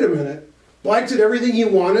 You're like, wait a minute. Black did everything he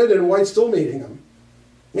wanted and white's still mating him.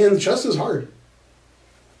 Man, the chess is hard.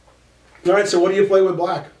 All right, so what do you play with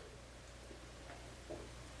black?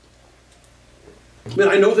 Man,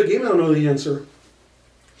 I know the game, I don't know the answer.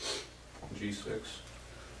 G6.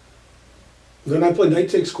 Then I play knight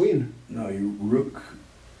takes queen. No, you rook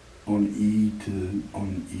on E to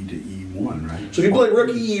E1, right? So if you play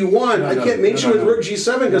rook e1, I can't mate you with rook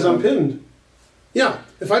g7 because I'm pinned. Yeah,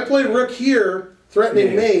 if I play rook here,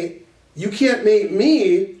 threatening mate, you can't mate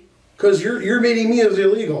me because you're mating me as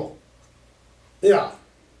illegal. Yeah.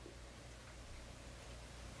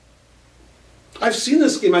 I've seen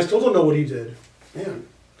this game, I still don't know what he did. Man,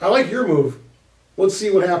 I like your move. Let's see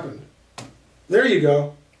what happened. There you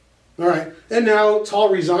go. All right, and now Tal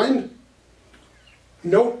resigned?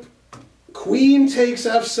 Nope. Queen takes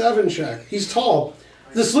f7 check. He's tall.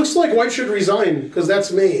 This looks like white should resign because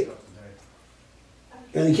that's mate.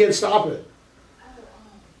 And he can't stop it.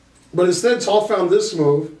 But instead, Tal found this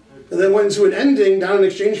move and then went into an ending down in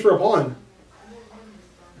exchange for a pawn.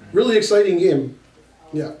 Really exciting game.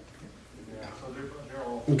 Yeah.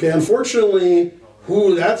 Okay, unfortunately,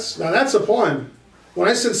 that's a pawn. When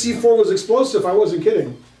I said c4 was explosive, I wasn't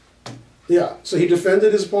kidding. Yeah, so he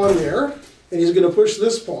defended his pawn there, and he's going to push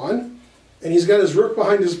this pawn, and he's got his rook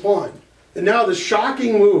behind his pawn. And now the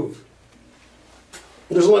shocking move.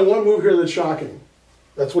 There's only one move here that's shocking.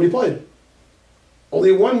 That's what he played.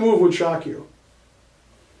 Only one move would shock you.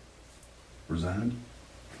 Resigned?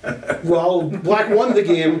 Well, black won the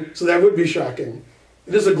game, so that would be shocking.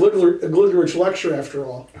 It is a Gligorić lecture, after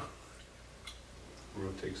all.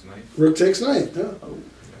 Rook takes knight. Rook takes knight, yeah. Oh,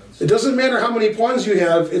 It doesn't matter how many pawns you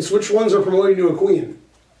have, it's which ones are promoting to a queen.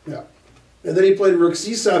 Yeah. And then he played rook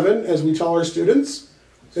c7, as we tell our students.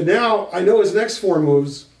 And now I know his next four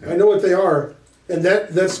moves. I know what they are. And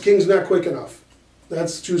that's king's not quick enough.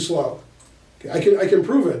 That's too slow. Okay, I can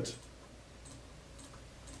prove it.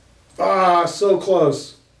 Ah, so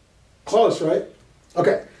close. Close, right?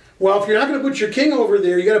 Okay. Well, if you're not going to put your king over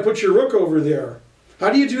there, you got to put your rook over there.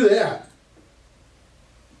 How do you do that?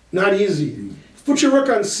 Not easy. Put your rook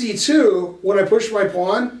on c2 when I push my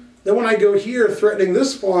pawn. Then when I go here threatening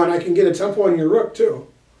this pawn, I can get a tempo on your rook too.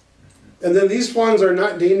 And then these pawns are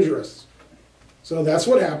not dangerous. So that's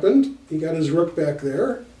what happened. He got his rook back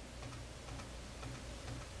there.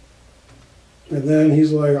 And then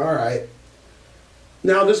he's like, all right.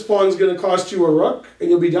 Now this pawn's going to cost you a rook, and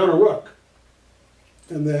you'll be down a rook.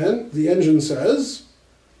 And then the engine says,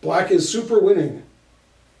 black is super winning.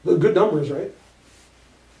 Good numbers, right?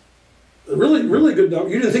 Really, really good number.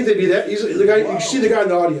 You didn't think they'd be that easy. The guy, wow. You see the guy in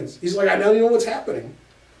the audience. He's like, I don't even know what's happening.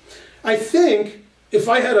 I think if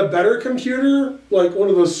I had a better computer, like one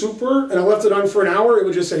of those super, and I left it on for an hour, it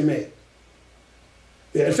would just say mate.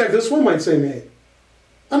 Yeah, in fact, this one might say mate.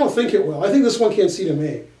 I don't think it will. I think this one can't see to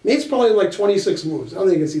mate. Mate's probably like 26 moves. I don't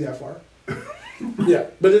think it can see that far. Yeah,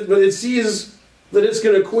 but it sees that it's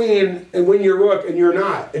going to queen and win your rook, and you're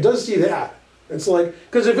not. It does see that. It's like,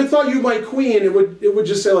 because if it thought you might queen, it would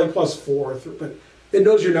just say like +4, but it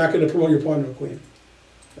knows you're not going to promote your pawn to a queen.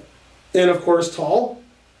 And of course, Tal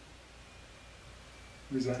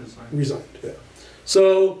resigned. Yeah.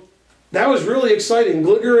 So that was really exciting.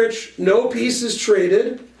 Gligorić, no pieces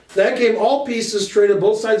traded. That game, all pieces traded,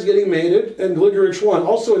 both sides getting mated, and Gligorić won,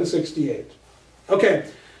 also in 68. Okay,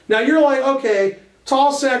 now you're like, okay,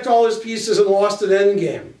 Tal sacked all his pieces and lost an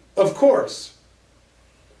endgame. Of course.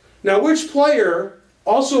 Now, which player,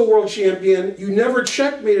 also world champion, you never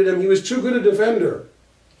checkmated him, he was too good a defender?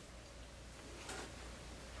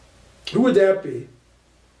 Who would that be?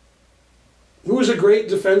 Who was a great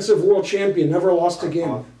defensive world champion, never lost a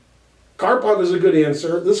game? Karpov is a good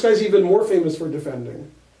answer. This guy's even more famous for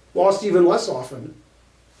defending. Lost even less often.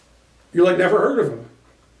 You're like, never heard of him.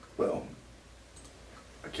 Well,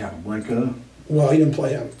 Capablanca. Well, he didn't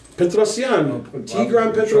play him. Petrosyan.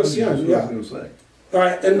 Tigran Petrosyan, yeah. Say. All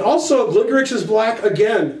right, and also Gligorić is black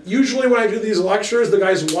again. Usually when I do these lectures, the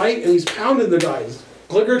guy's white and he's pounding the guys.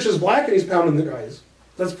 Gligorić is black and he's pounding the guys.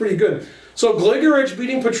 That's pretty good. So Gligorić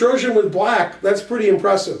beating Petrosian with black, that's pretty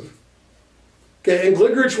impressive. Okay, and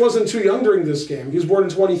Gligorić wasn't too young during this game. He was born in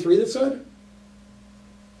 23, that said.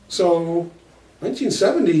 So,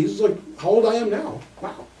 1970, he's like how old I am now.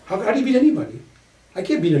 Wow, how do you beat anybody? I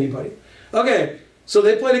can't beat anybody. Okay. So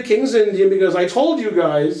they played a King's Indian because I told you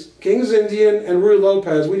guys, King's Indian and Ruy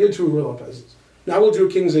Lopez, we did 2 Ruy Lopez's. Now we'll do a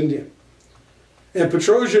King's Indian. And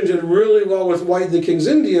Petrosian did really well with white in the King's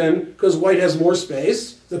Indian because white has more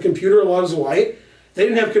space. The computer loves white. They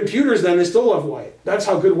didn't have computers then, they still love white. That's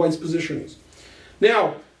how good white's position is.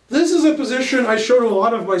 Now, this is a position I show to a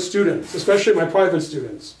lot of my students, especially my private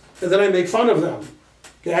students. And then I make fun of them.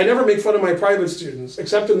 Okay, I never make fun of my private students,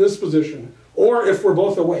 except in this position, or if we're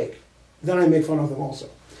both awake. Then I make fun of them also.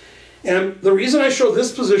 And the reason I show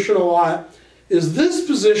this position a lot is this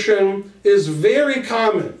position is very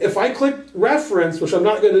common. If I click reference, which I'm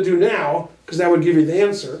not going to do now, because that would give you the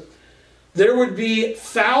answer, there would be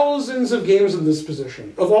thousands of games in this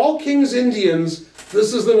position. Of all King's Indians,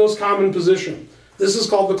 this is the most common position. This is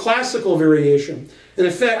called the classical variation. And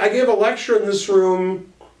in fact, I gave a lecture in this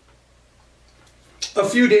room a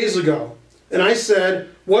few days ago. And I said,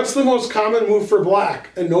 what's the most common move for black?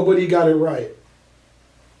 And nobody got it right.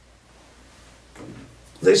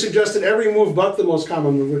 They suggested every move but the most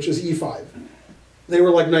common move, which is e5. They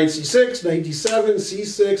were like knight c6, knight d7,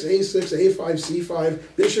 c6, a6, a5, c5,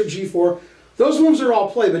 bishop g4. Those moves are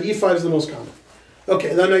all played, but e5 is the most common.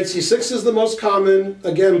 Okay, then knight c6 is the most common.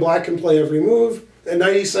 Again, black can play every move. And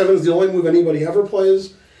knight e7 is the only move anybody ever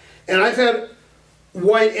plays. And I've had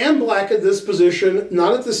white and black at this position,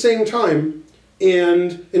 not at the same time.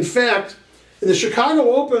 And in fact, in the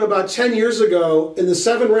Chicago Open about 10 years ago, in the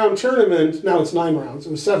 7-round tournament, now it's 9 rounds,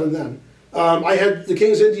 it was 7 then, I had the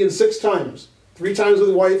King's Indian 6 times. 3 times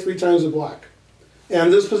with white, 3 times with black.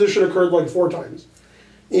 And this position occurred like 4 times.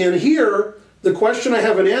 And here, the question I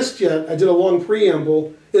haven't asked yet, I did a long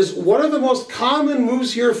preamble, is what are the most common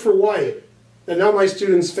moves here for white? And now my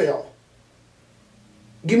students fail.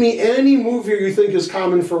 Give me any move here you think is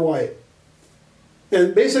common for white.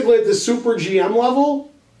 And basically at the super GM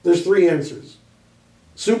level, there's 3 answers.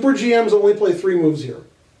 Super GMs only play 3 moves here.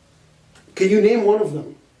 Can you name one of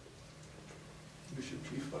them? Bishop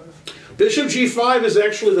g5. Bishop g5 is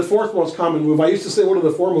actually the 4th most common move. I used to say one of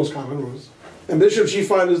the 4 most common moves. And bishop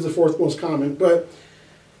g5 is the 4th most common. But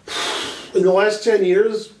in the last 10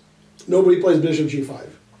 years, nobody plays bishop g5.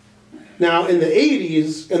 Now in the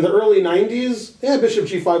 80s and the early 90s, yeah, bishop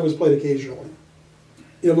g5 was played occasionally.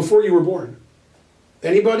 You know, before you were born.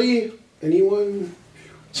 Anybody? Anyone?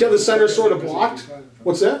 See how the center sort of blocked?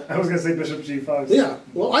 What's that? I was going to say bishop g5. Yeah,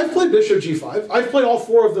 well, I've played bishop g5. I've played all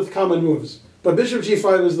 4 of the common moves, but bishop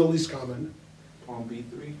g5 is the least common. Pawn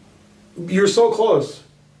b3. You're so close.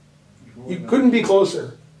 You couldn't be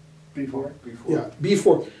closer. b4. b4. Yeah,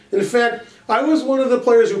 b4. In fact, I was one of the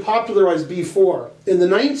players who popularized b4. In the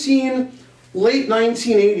late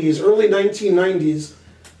 1980s, early 1990s,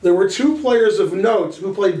 there were 2 players of note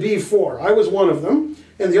who played b4. I was one of them,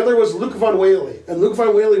 and the other was Luc van Whaley. And Luc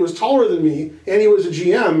van Whaley was taller than me, and he was a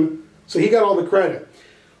GM, so he got all the credit.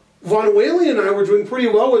 Van Whaley and I were doing pretty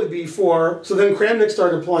well with b4, so then Kramnik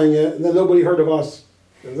started playing it, and then nobody heard of us.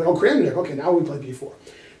 And then, oh, Kramnik, okay, now we play b4.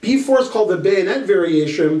 b4 is called the bayonet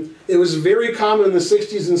variation. It was very common in the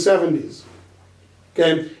 60s and 70s.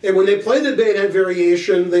 Okay, and when they played the bayonet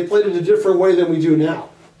variation, they played it a different way than we do now.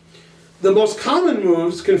 The most common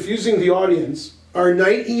moves, confusing the audience, are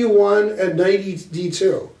knight e1 and knight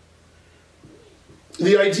d2.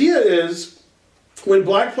 The idea is, when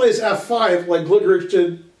black plays f5, like Gligorić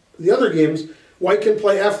did the other games, white can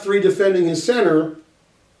play f3 defending his center,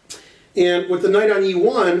 and with the knight on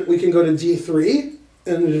e1, we can go to d3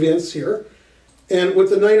 and advance here, and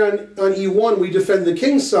with the knight on e1, we defend the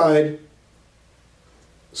king's side,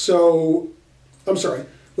 so, I'm sorry,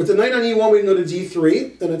 with the knight on e1, we can go to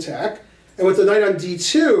d3 and attack. And with the knight on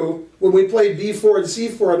d2, when we play b4 and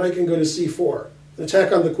c4, a knight can go to c4, an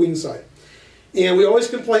attack on the queen side. And we always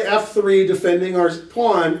can play f3 defending our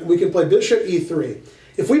pawn. We can play bishop e3.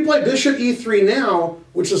 If we play bishop e3 now,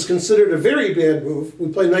 which is considered a very bad move, we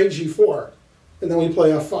play knight g4, and then we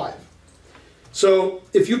play f5. So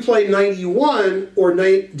if you play knight e1 or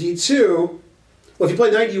knight d2, well, if you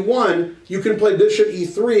play knight e1, you can play bishop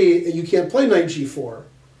e3, and you can't play knight g4,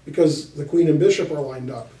 because the queen and bishop are lined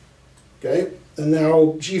up. Okay, and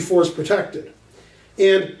now g4 is protected.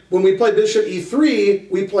 And when we play bishop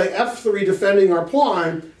e3, we play f3 defending our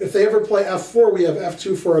pawn. If they ever play f4, we have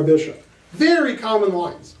f2 for our bishop. Very common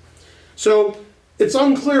lines. So it's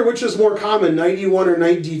unclear which is more common, knight e1 or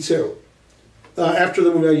knight d2, after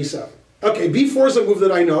the move knight e7. Okay, b4 is a move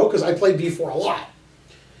that I know because I played b4 a lot.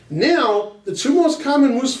 Now, the two most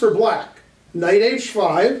common moves for black, knight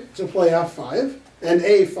h5 to play f5, and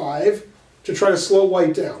a5 to try to slow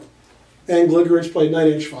white down. And Gligorić played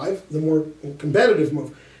knight h5, the more competitive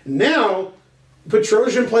move. Now,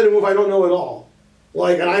 Petrosian played a move I don't know at all.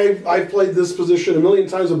 Like, and I've played this position a million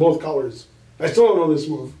times with both colors. I still don't know this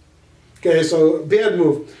move. Okay, so bad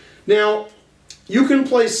move. Now, you can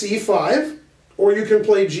play c5, or you can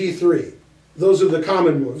play g3. Those are the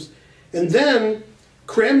common moves. And then,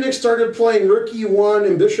 Kramnik started playing rook e1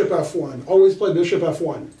 and bishop f1. Always play bishop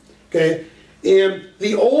f1. Okay, and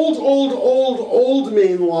the old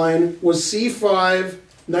main line was c5,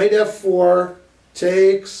 knight f4,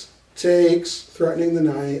 takes, threatening the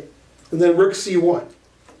knight, and then rook c1.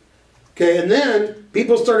 Okay, and then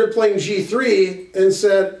people started playing g3 and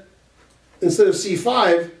said, instead of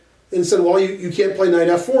c5, and said, well, you can't play knight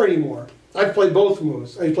f4 anymore. I've played both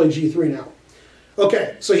moves. I play g3 now.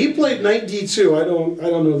 Okay, so he played knight d2. I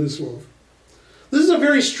don't know this move. This is a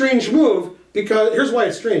very strange move because here's why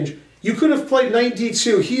it's strange. You could have played knight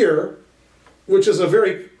d2 here, which is a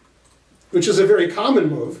very common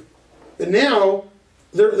move, and now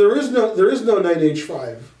there is no knight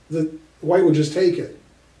h5. The white would just take it.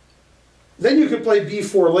 Then you could play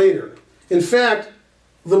b4 later. In fact,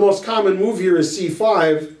 the most common move here is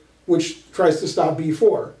c5, which tries to stop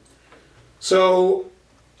b4. So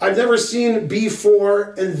I've never seen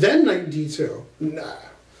b4 and then knight d2. Nah.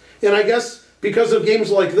 And I guess because of games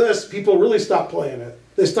like this, people really stopped playing it.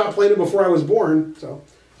 They stopped playing it before I was born. So,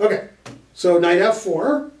 okay. So knight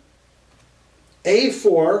f4,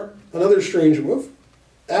 a4, another strange move,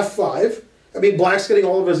 f5. I mean, black's getting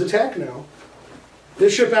all of his attack now.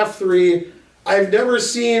 Bishop f3. I've never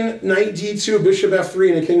seen knight d2, bishop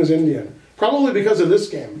f3 in a King's Indian. Probably because of this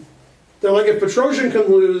game. They're like, if Petrosian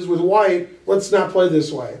can lose with white, let's not play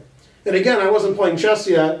this way. And again, I wasn't playing chess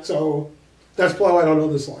yet, so that's probably why I don't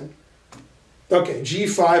know this line. Okay,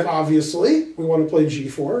 g5, obviously. We want to play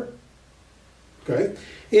g4. Okay.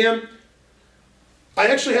 And I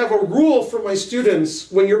actually have a rule for my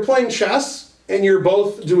students. When you're playing chess and you're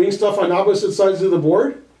both doing stuff on opposite sides of the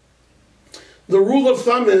board, the rule of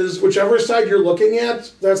thumb is whichever side you're looking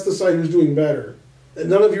at, that's the side who's doing better. And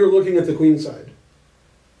none of you are looking at the queen side.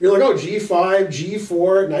 You're like, oh, g5,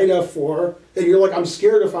 g4, knight f4, and you're like, I'm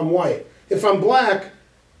scared if I'm white. If I'm black,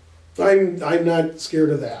 I'm not scared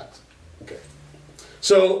of that. Okay.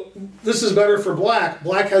 So this is better for black.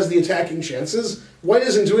 Black has the attacking chances. White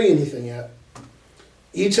isn't doing anything yet.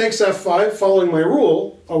 E takes f5, following my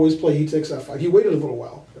rule, always play e takes f5. He waited a little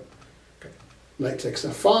while. Okay. Knight takes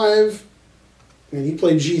f5, and he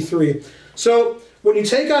played g3. So when you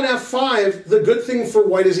take on f5, the good thing for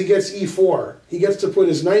white is he gets e4. He gets to put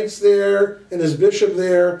his knights there and his bishop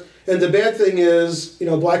there. And the bad thing is, you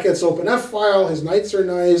know, black gets open f-file, his knights are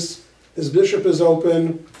nice, his bishop is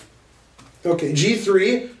open. Okay,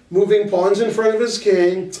 g3, moving pawns in front of his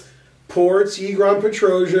king. Poor Tigran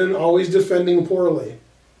Petrosian, always defending poorly.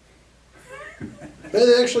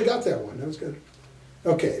 They actually got that one, that was good.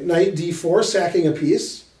 Okay, knight d4, sacking a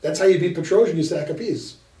piece. That's how you beat Petrosian, you sack a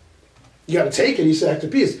piece. You got to take it, he sacked a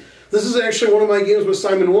piece. This is actually one of my games with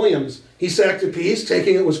Simon Williams. He sacked a piece,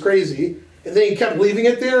 taking it was crazy, and then he kept leaving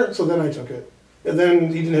it there, so then I took it. And then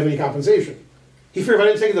he didn't have any compensation. He figured if I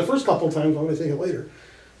didn't take it the first couple of times, I'm going to take it later.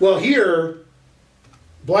 Well, here,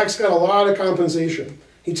 black's got a lot of compensation.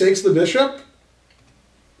 He takes the bishop,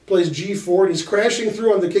 plays g4, and he's crashing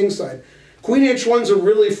through on the king side. Queen h1 is a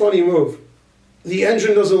really funny move. The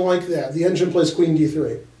engine doesn't like that. The engine plays queen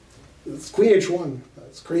d3. It's queen h1.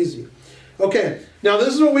 That's crazy. Okay, now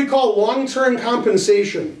this is what we call long-term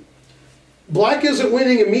compensation. Black isn't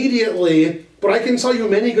winning immediately, but I can tell you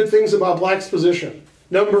many good things about black's position.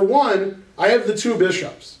 Number one, I have the two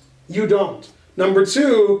bishops. You don't. Number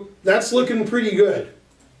two, that's looking pretty good.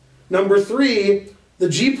 Number three, the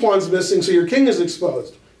g-pawn's missing, so your king is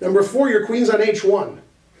exposed. Number four, your queen's on h1.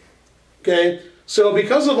 Okay, so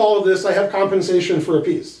because of all of this, I have compensation for a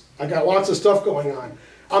piece. I got lots of stuff going on.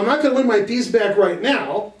 I'm not going to win my piece back right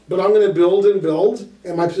now, but I'm going to build and build,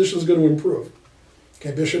 and my position is going to improve.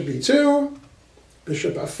 Okay, bishop b2,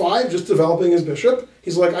 bishop f5, just developing his bishop.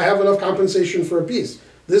 He's like, I have enough compensation for a piece.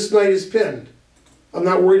 This knight is pinned. I'm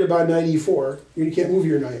not worried about knight e4. You can't move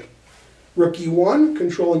your knight. Rook e1,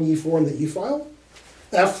 controlling e4 in the e-file.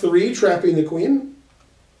 f3, trapping the queen.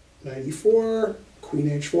 Knight e4, queen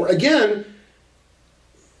h4. Again,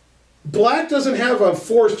 black doesn't have a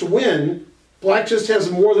forced win. Black just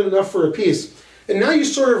has more than enough for a piece. And now you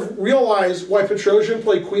sort of realize why Petrosian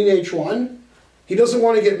played queen h1. He doesn't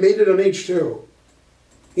want to get mated on h2.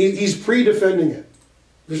 He's pre-defending it.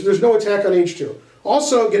 There's no attack on h2.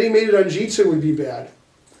 Also, getting mated on g2 would be bad.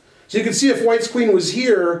 So you can see if white's queen was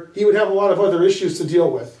here, he would have a lot of other issues to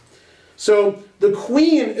deal with. So the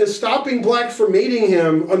queen is stopping black from mating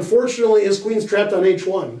him. Unfortunately, his queen's trapped on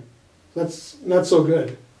h1. That's not so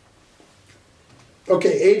good.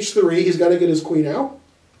 Okay, h3, he's got to get his queen out.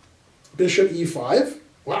 Bishop e5.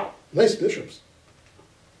 Wow, nice bishops.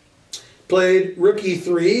 Played rook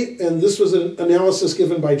e3, and this was an analysis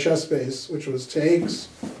given by ChessBase, which was takes,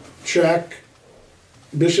 check,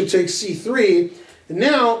 bishop takes c3. And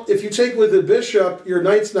now, if you take with the bishop, your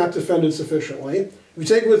knight's not defended sufficiently. If you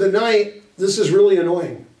take with the knight, this is really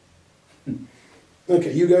annoying.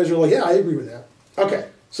 Okay, you guys are like, yeah, I agree with that. Okay,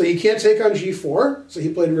 so he can't take on g4, so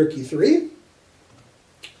he played rook e3.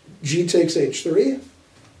 G takes h3.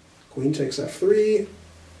 Queen takes f3.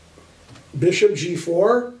 Bishop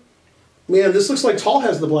g4. Man, this looks like Tal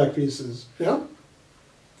has the black pieces. Yeah?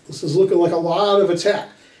 This is looking like a lot of attack.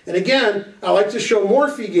 And again, I like to show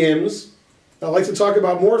Morphy games. I like to talk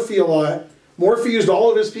about Morphy a lot. Morphy used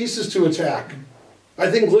all of his pieces to attack. I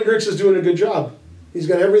think Gligorić is doing a good job. He's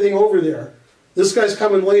got everything over there. This guy's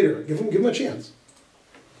coming later. Give him a chance.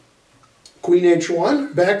 Queen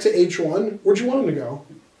h1, back to h1. Where'd you want him to go?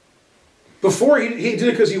 Before he did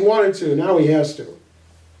it because he wanted to. Now he has to.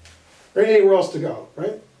 Or anywhere else to go,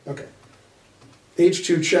 right? Okay.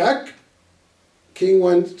 h2 check. King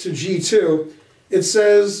went to g2. It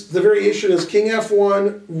says the variation is king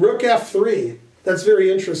f1, rook f3. That's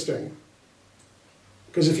very interesting.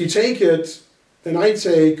 Because if you take it, and I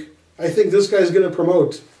take, I think this guy's going to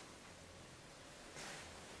promote.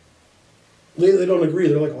 They don't agree.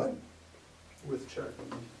 They're like, what? With check.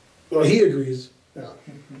 Well, he agrees. Yeah.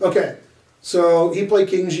 Okay. So he played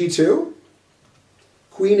king g2.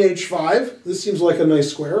 Queen h5. This seems like a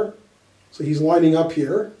nice square. So he's lining up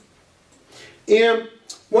here. And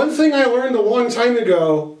one thing I learned a long time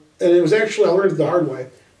ago, and it was actually, I learned it the hard way,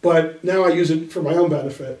 but now I use it for my own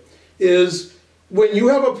benefit, is when you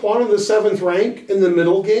have a pawn in the 7th rank in the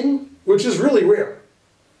middle game, which is really rare,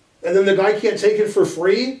 and then the guy can't take it for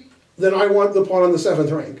free, then I want the pawn in the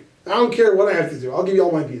 7th rank. I don't care what I have to do. I'll give you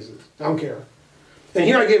all my pieces. I don't care. And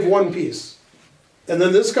here I gave one piece. And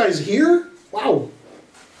then this guy's here? Wow.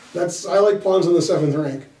 I like pawns in the 7th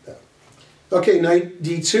rank. Yeah. Okay, knight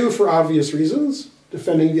d2 for obvious reasons,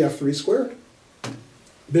 defending the f3 square.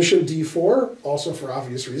 Bishop d4, also for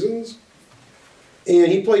obvious reasons.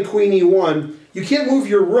 And he played queen e1. You can't move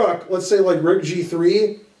your rook, let's say like rook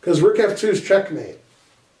g3, because rook f2 is checkmate.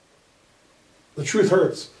 The truth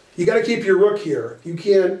hurts. You got to keep your rook here. You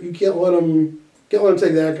can't let him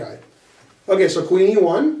take that guy. Okay, so queen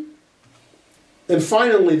e1. And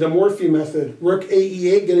finally, the Morphy method, rook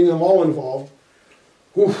ae8, getting them all involved.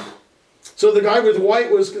 Oof. So the guy with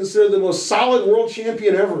white was considered the most solid world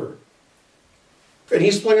champion ever. And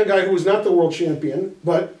he's playing a guy who was not the world champion,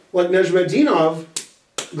 but like Nezhmetdinov,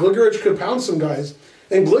 Gligorić could pound some guys.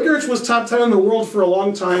 And Gligorić was top 10 in the world for a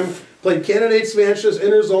long time, played candidates matches,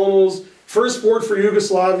 interzonals, first board for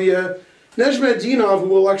Yugoslavia. Nezhmetdinov, who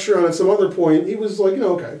we'll lecture on at some other point, he was like,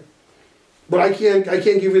 okay. But I can't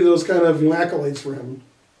give you those kind of accolades for him.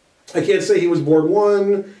 I can't say he was board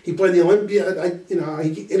 1, he played the Olympiad, he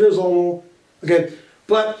interzonal. Okay,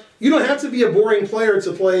 but you don't have to be a boring player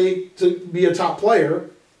to be a top player.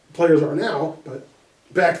 Players are now, but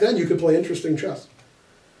back then you could play interesting chess.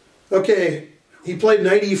 Okay, he played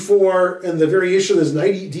knight e4, and the variation is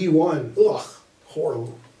knight d1. Ugh,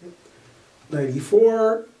 horrible. Knight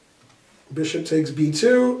e4, bishop takes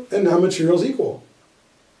b2, and now material's equal.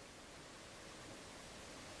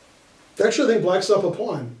 Actually, I think black's up a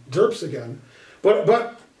pawn. Derps again.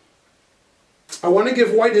 But I want to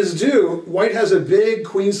give white his due. White has a big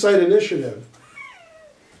queenside initiative.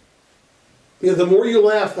 Yeah, the more you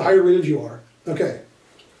laugh, the higher rated you are. Okay.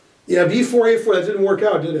 Yeah, b4, a4, that didn't work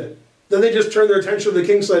out, did it? Then they just turned their attention to the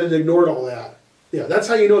king side and ignored all that. Yeah, that's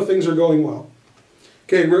how you know things are going well.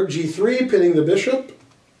 Okay, rook g3, pinning the bishop.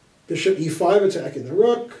 Bishop e5, attacking the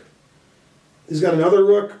rook. He's got another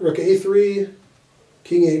rook, rook a3.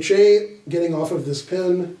 King h8, getting off of this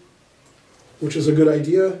pin, which is a good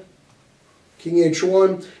idea. King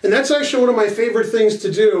h1. And that's actually one of my favorite things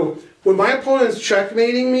to do. When my opponent's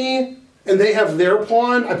checkmating me, and they have their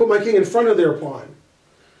pawn, I put my king in front of their pawn.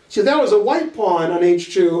 See, that was a white pawn on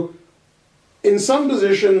h2. In some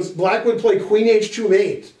positions, black would play queen h2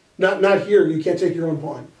 mate. Not here, you can't take your own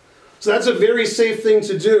pawn. So that's a very safe thing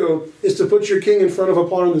to do, is to put your king in front of a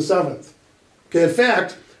pawn in the 7th. Okay, in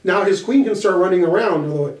fact, now his queen can start running around,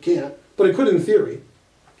 although it can't. But it could in theory.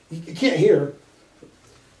 It can't here.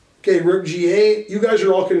 Okay, rook g8. You guys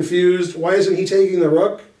are all confused. Why isn't he taking the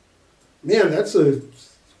rook? Man, that's a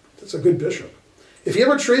good bishop. If he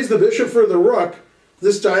ever trades the bishop for the rook,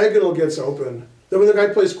 this diagonal gets open. Then when the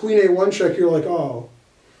guy plays queen a1 check, you're like, oh.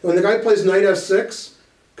 When the guy plays knight f6,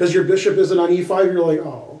 because your bishop isn't on e5, you're like,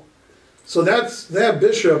 oh. So that's that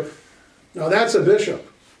bishop. Now that's a bishop.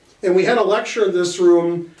 And we had a lecture in this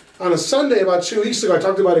room on a Sunday about 2 weeks ago. I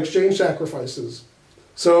talked about exchange sacrifices.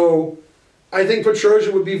 So I think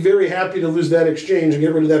Petrosian would be very happy to lose that exchange and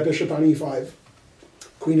get rid of that bishop on e5.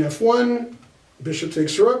 Queen f1, bishop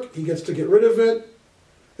takes rook, he gets to get rid of it.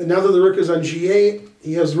 And now that the rook is on g8,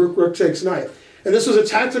 he has rook takes knight. And this was a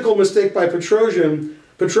tactical mistake by Petrosian.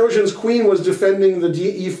 Petrosian's queen was defending the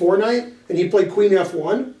e4 knight, and he played queen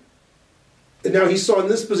f1. And now he saw in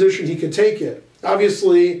this position he could take it.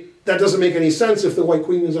 Obviously, that doesn't make any sense if the white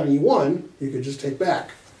queen is on e1. You could just take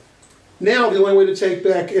back. Now, the only way to take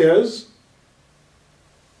back is...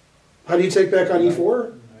 How do you take back on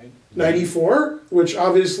e4? Knight e4, which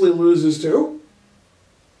obviously loses too.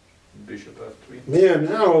 Bishop f3. Man,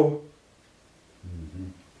 now...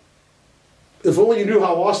 If only you knew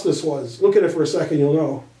how lost this was. Look at it for a second, you'll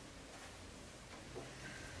know.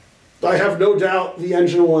 I have no doubt the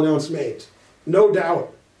engine will announce mate. No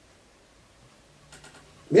doubt.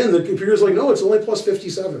 Man, the computer's like, no, it's only plus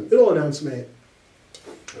 57. It'll announce mate.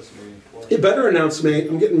 That's meaningful. It better announce mate.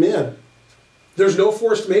 I'm getting mad. There's no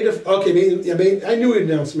forced mate. If, okay, I knew he'd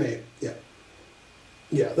announce mate. Yeah.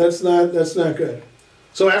 Yeah, that's not good.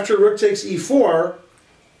 So after rook takes e4,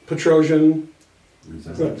 Petrosian...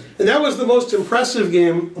 And that was the most impressive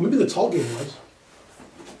game. Or maybe the tall game was.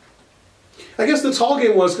 I guess the tall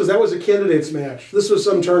game was because that was a candidates match. This was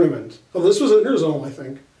some tournament. Oh, this was at Nerzone, I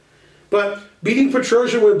think. But beating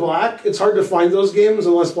Petrosian with black, it's hard to find those games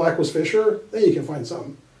unless black was Fischer. Then you can find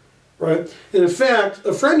some. Right? And in fact,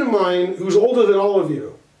 a friend of mine who's older than all of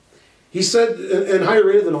you, he said, and higher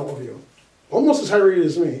rated than all of you, almost as high rated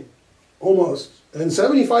as me, almost, and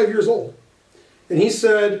 75 years old. And he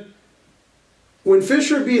said, when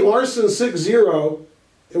Fischer beat Larson 6-0,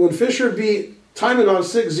 and when Fischer beat Taimanov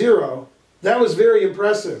 6-0, that was very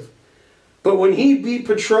impressive. But when he beat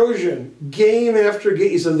Petrosian game after game,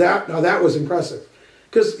 he said, now that was impressive.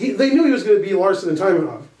 Because they knew he was going to beat Larson and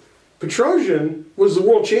Taimanov. Petrosian was the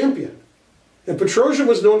world champion. And Petrosian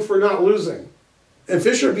was known for not losing. And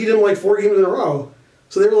Fischer beat him like 4 games in a row.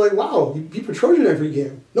 So they were like, wow, you beat Petrosian every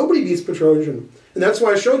game. Nobody beats Petrosian. And that's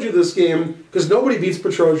why I showed you this game, because nobody beats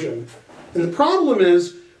Petrosian. And the problem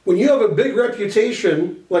is, when you have a big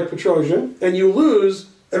reputation like Petrosian, and you lose,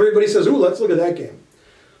 everybody says, ooh, let's look at that game.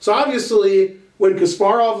 So obviously, when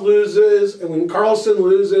Kasparov loses, and when Carlsen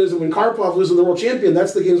loses, and when Karpov loses the world champion,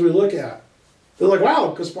 that's the games we look at. They're like,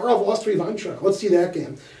 wow, Kasparov lost to Ivanchuk. Let's see that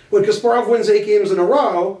game. When Kasparov wins 8 games in a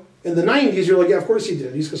row, in the 90s, you're like, yeah, of course he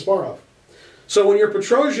did. He's Kasparov. So when you're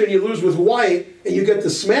Petrosian, you lose with white, and you get the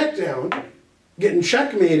smackdown, getting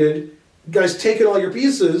checkmated, guys taking all your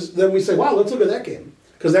pieces, then we say, wow, let's look at that game.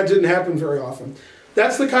 Because that didn't happen very often.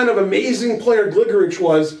 That's the kind of amazing player Gligorić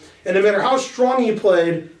was, and no matter how strong he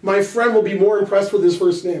played, my friend will be more impressed with his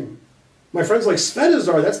first name. My friend's like,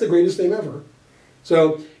 Svetozar, that's the greatest name ever.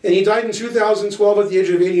 So, and he died in 2012 at the age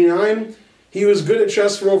of 89. He was good at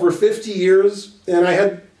chess for over 50 years, and I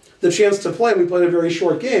had the chance to play. We played a very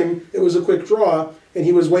short game. It was a quick draw, and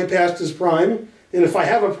he was way past his prime. And if I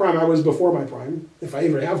have a prime, I was before my prime, if I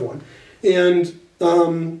even have one. And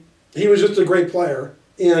he was just a great player.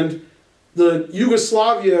 And the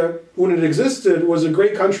Yugoslavia, when it existed, was a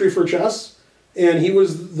great country for chess. And he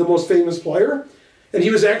was the most famous player. And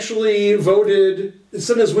he was actually voted,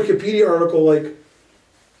 it's in his Wikipedia article, like,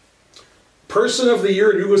 Person of the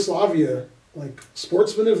Year in Yugoslavia. Like,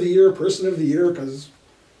 Sportsman of the Year, Person of the Year, because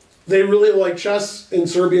they really liked chess in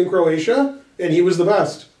Serbia and Croatia. And he was the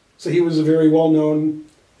best. So he was a very well-known,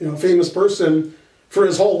 famous person for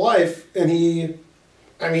his whole life, and he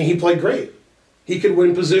played great. He could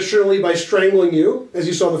win positionally by strangling you, as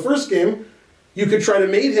you saw the first game. You could try to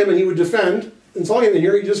mate him, and he would defend. And so in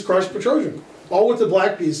here, he just crushed Petrosian, all with the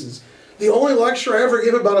black pieces. The only lecture I ever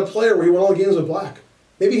gave about a player where he won all games with black.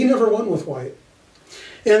 Maybe he never won with white.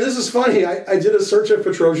 And this is funny. I did a search of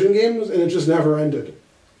Petrosian games, and it just never ended.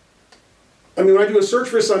 I mean, when I do a search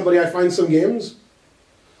for somebody, I find some games.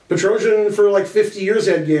 Petrosian, for like 50 years,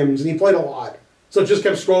 had games, and he played a lot. So it just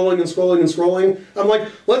kept scrolling and scrolling and scrolling. I'm like,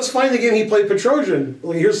 let's find the game he played Petrosian.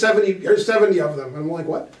 Like, here's 70 of them. I'm like,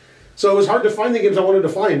 what? So it was hard to find the games I wanted to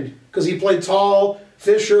find, because he played Tal,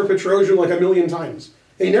 Fischer, Petrosian like a million times.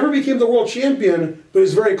 And he never became the world champion, but he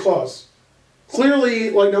was very close. Clearly,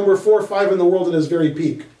 like number 4 or 5 in the world at his very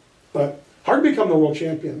peak. But hard to become the world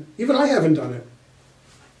champion. Even I haven't done it.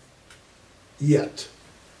 Yet.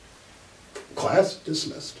 Class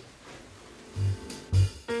dismissed.